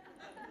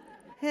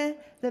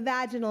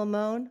vaginal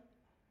moan.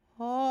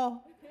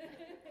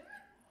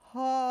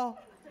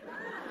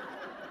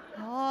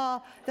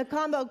 The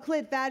combo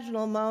clit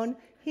vaginal moan.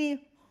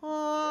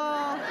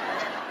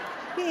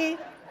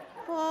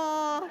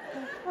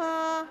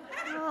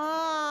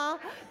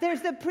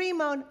 There's the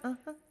pre-moan.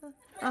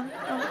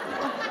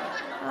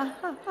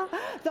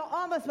 The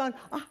almost moan.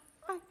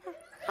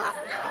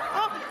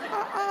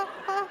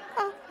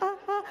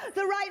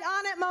 The right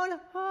on it moan.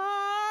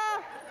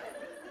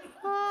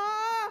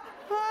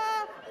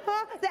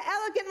 The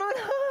elegant moan.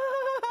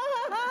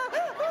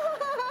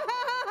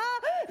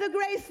 The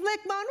gray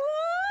slick moan.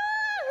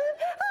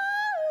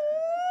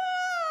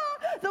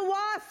 The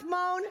wasp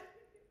moan.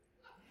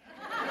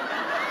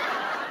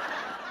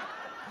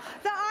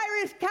 The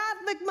Irish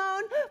Catholic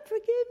moan.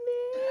 Forgive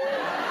me.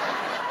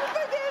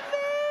 Forgive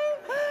me.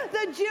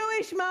 The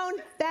Jewish moan.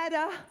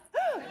 Better.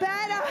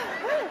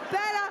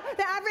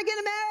 The African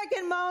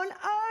American moan.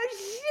 Oh,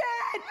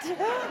 shit.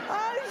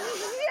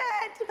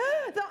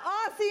 The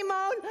Aussie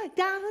moan.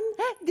 Down.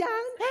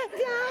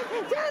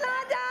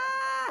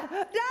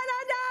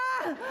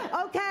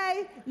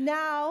 Okay,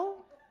 now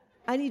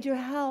I need your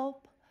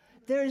help.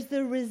 There's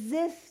the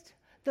resist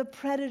the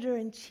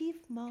predator-in-chief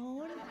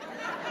moan.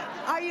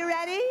 Are you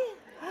ready?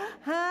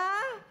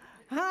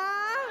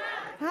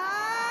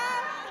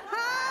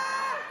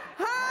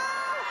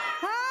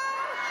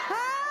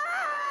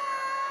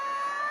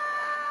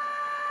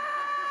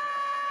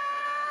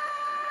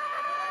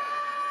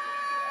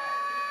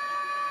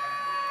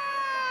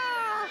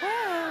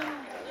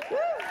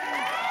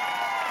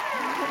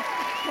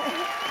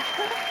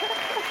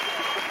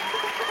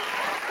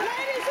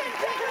 Ladies and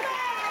gentlemen,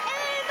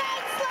 Eve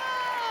Enslow!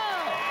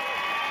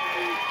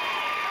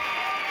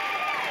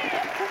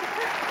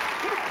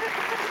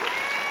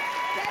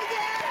 Thank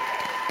you.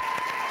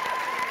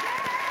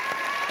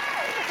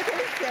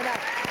 Sit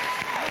up.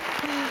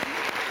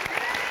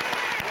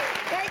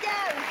 Thank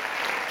you.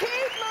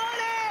 Keep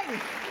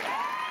moaning.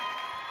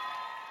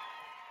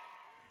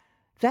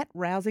 That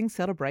rousing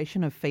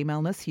celebration of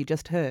femaleness you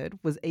just heard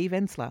was Eve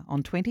Ensler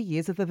on 20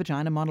 Years of the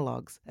Vagina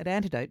Monologues at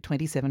Antidote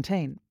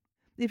 2017.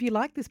 If you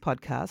like this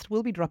podcast,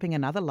 we'll be dropping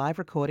another live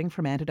recording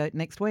from Antidote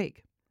next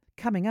week.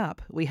 Coming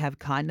up, we have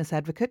kindness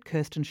advocate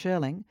Kirsten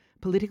Sherling,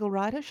 political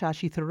writer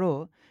Shashi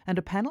Tharoor, and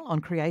a panel on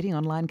creating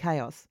online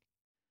chaos.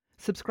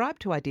 Subscribe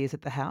to Ideas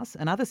at the House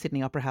and other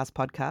Sydney Opera House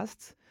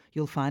podcasts.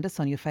 You'll find us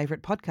on your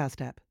favourite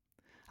podcast app.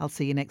 I'll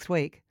see you next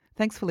week.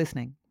 Thanks for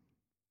listening.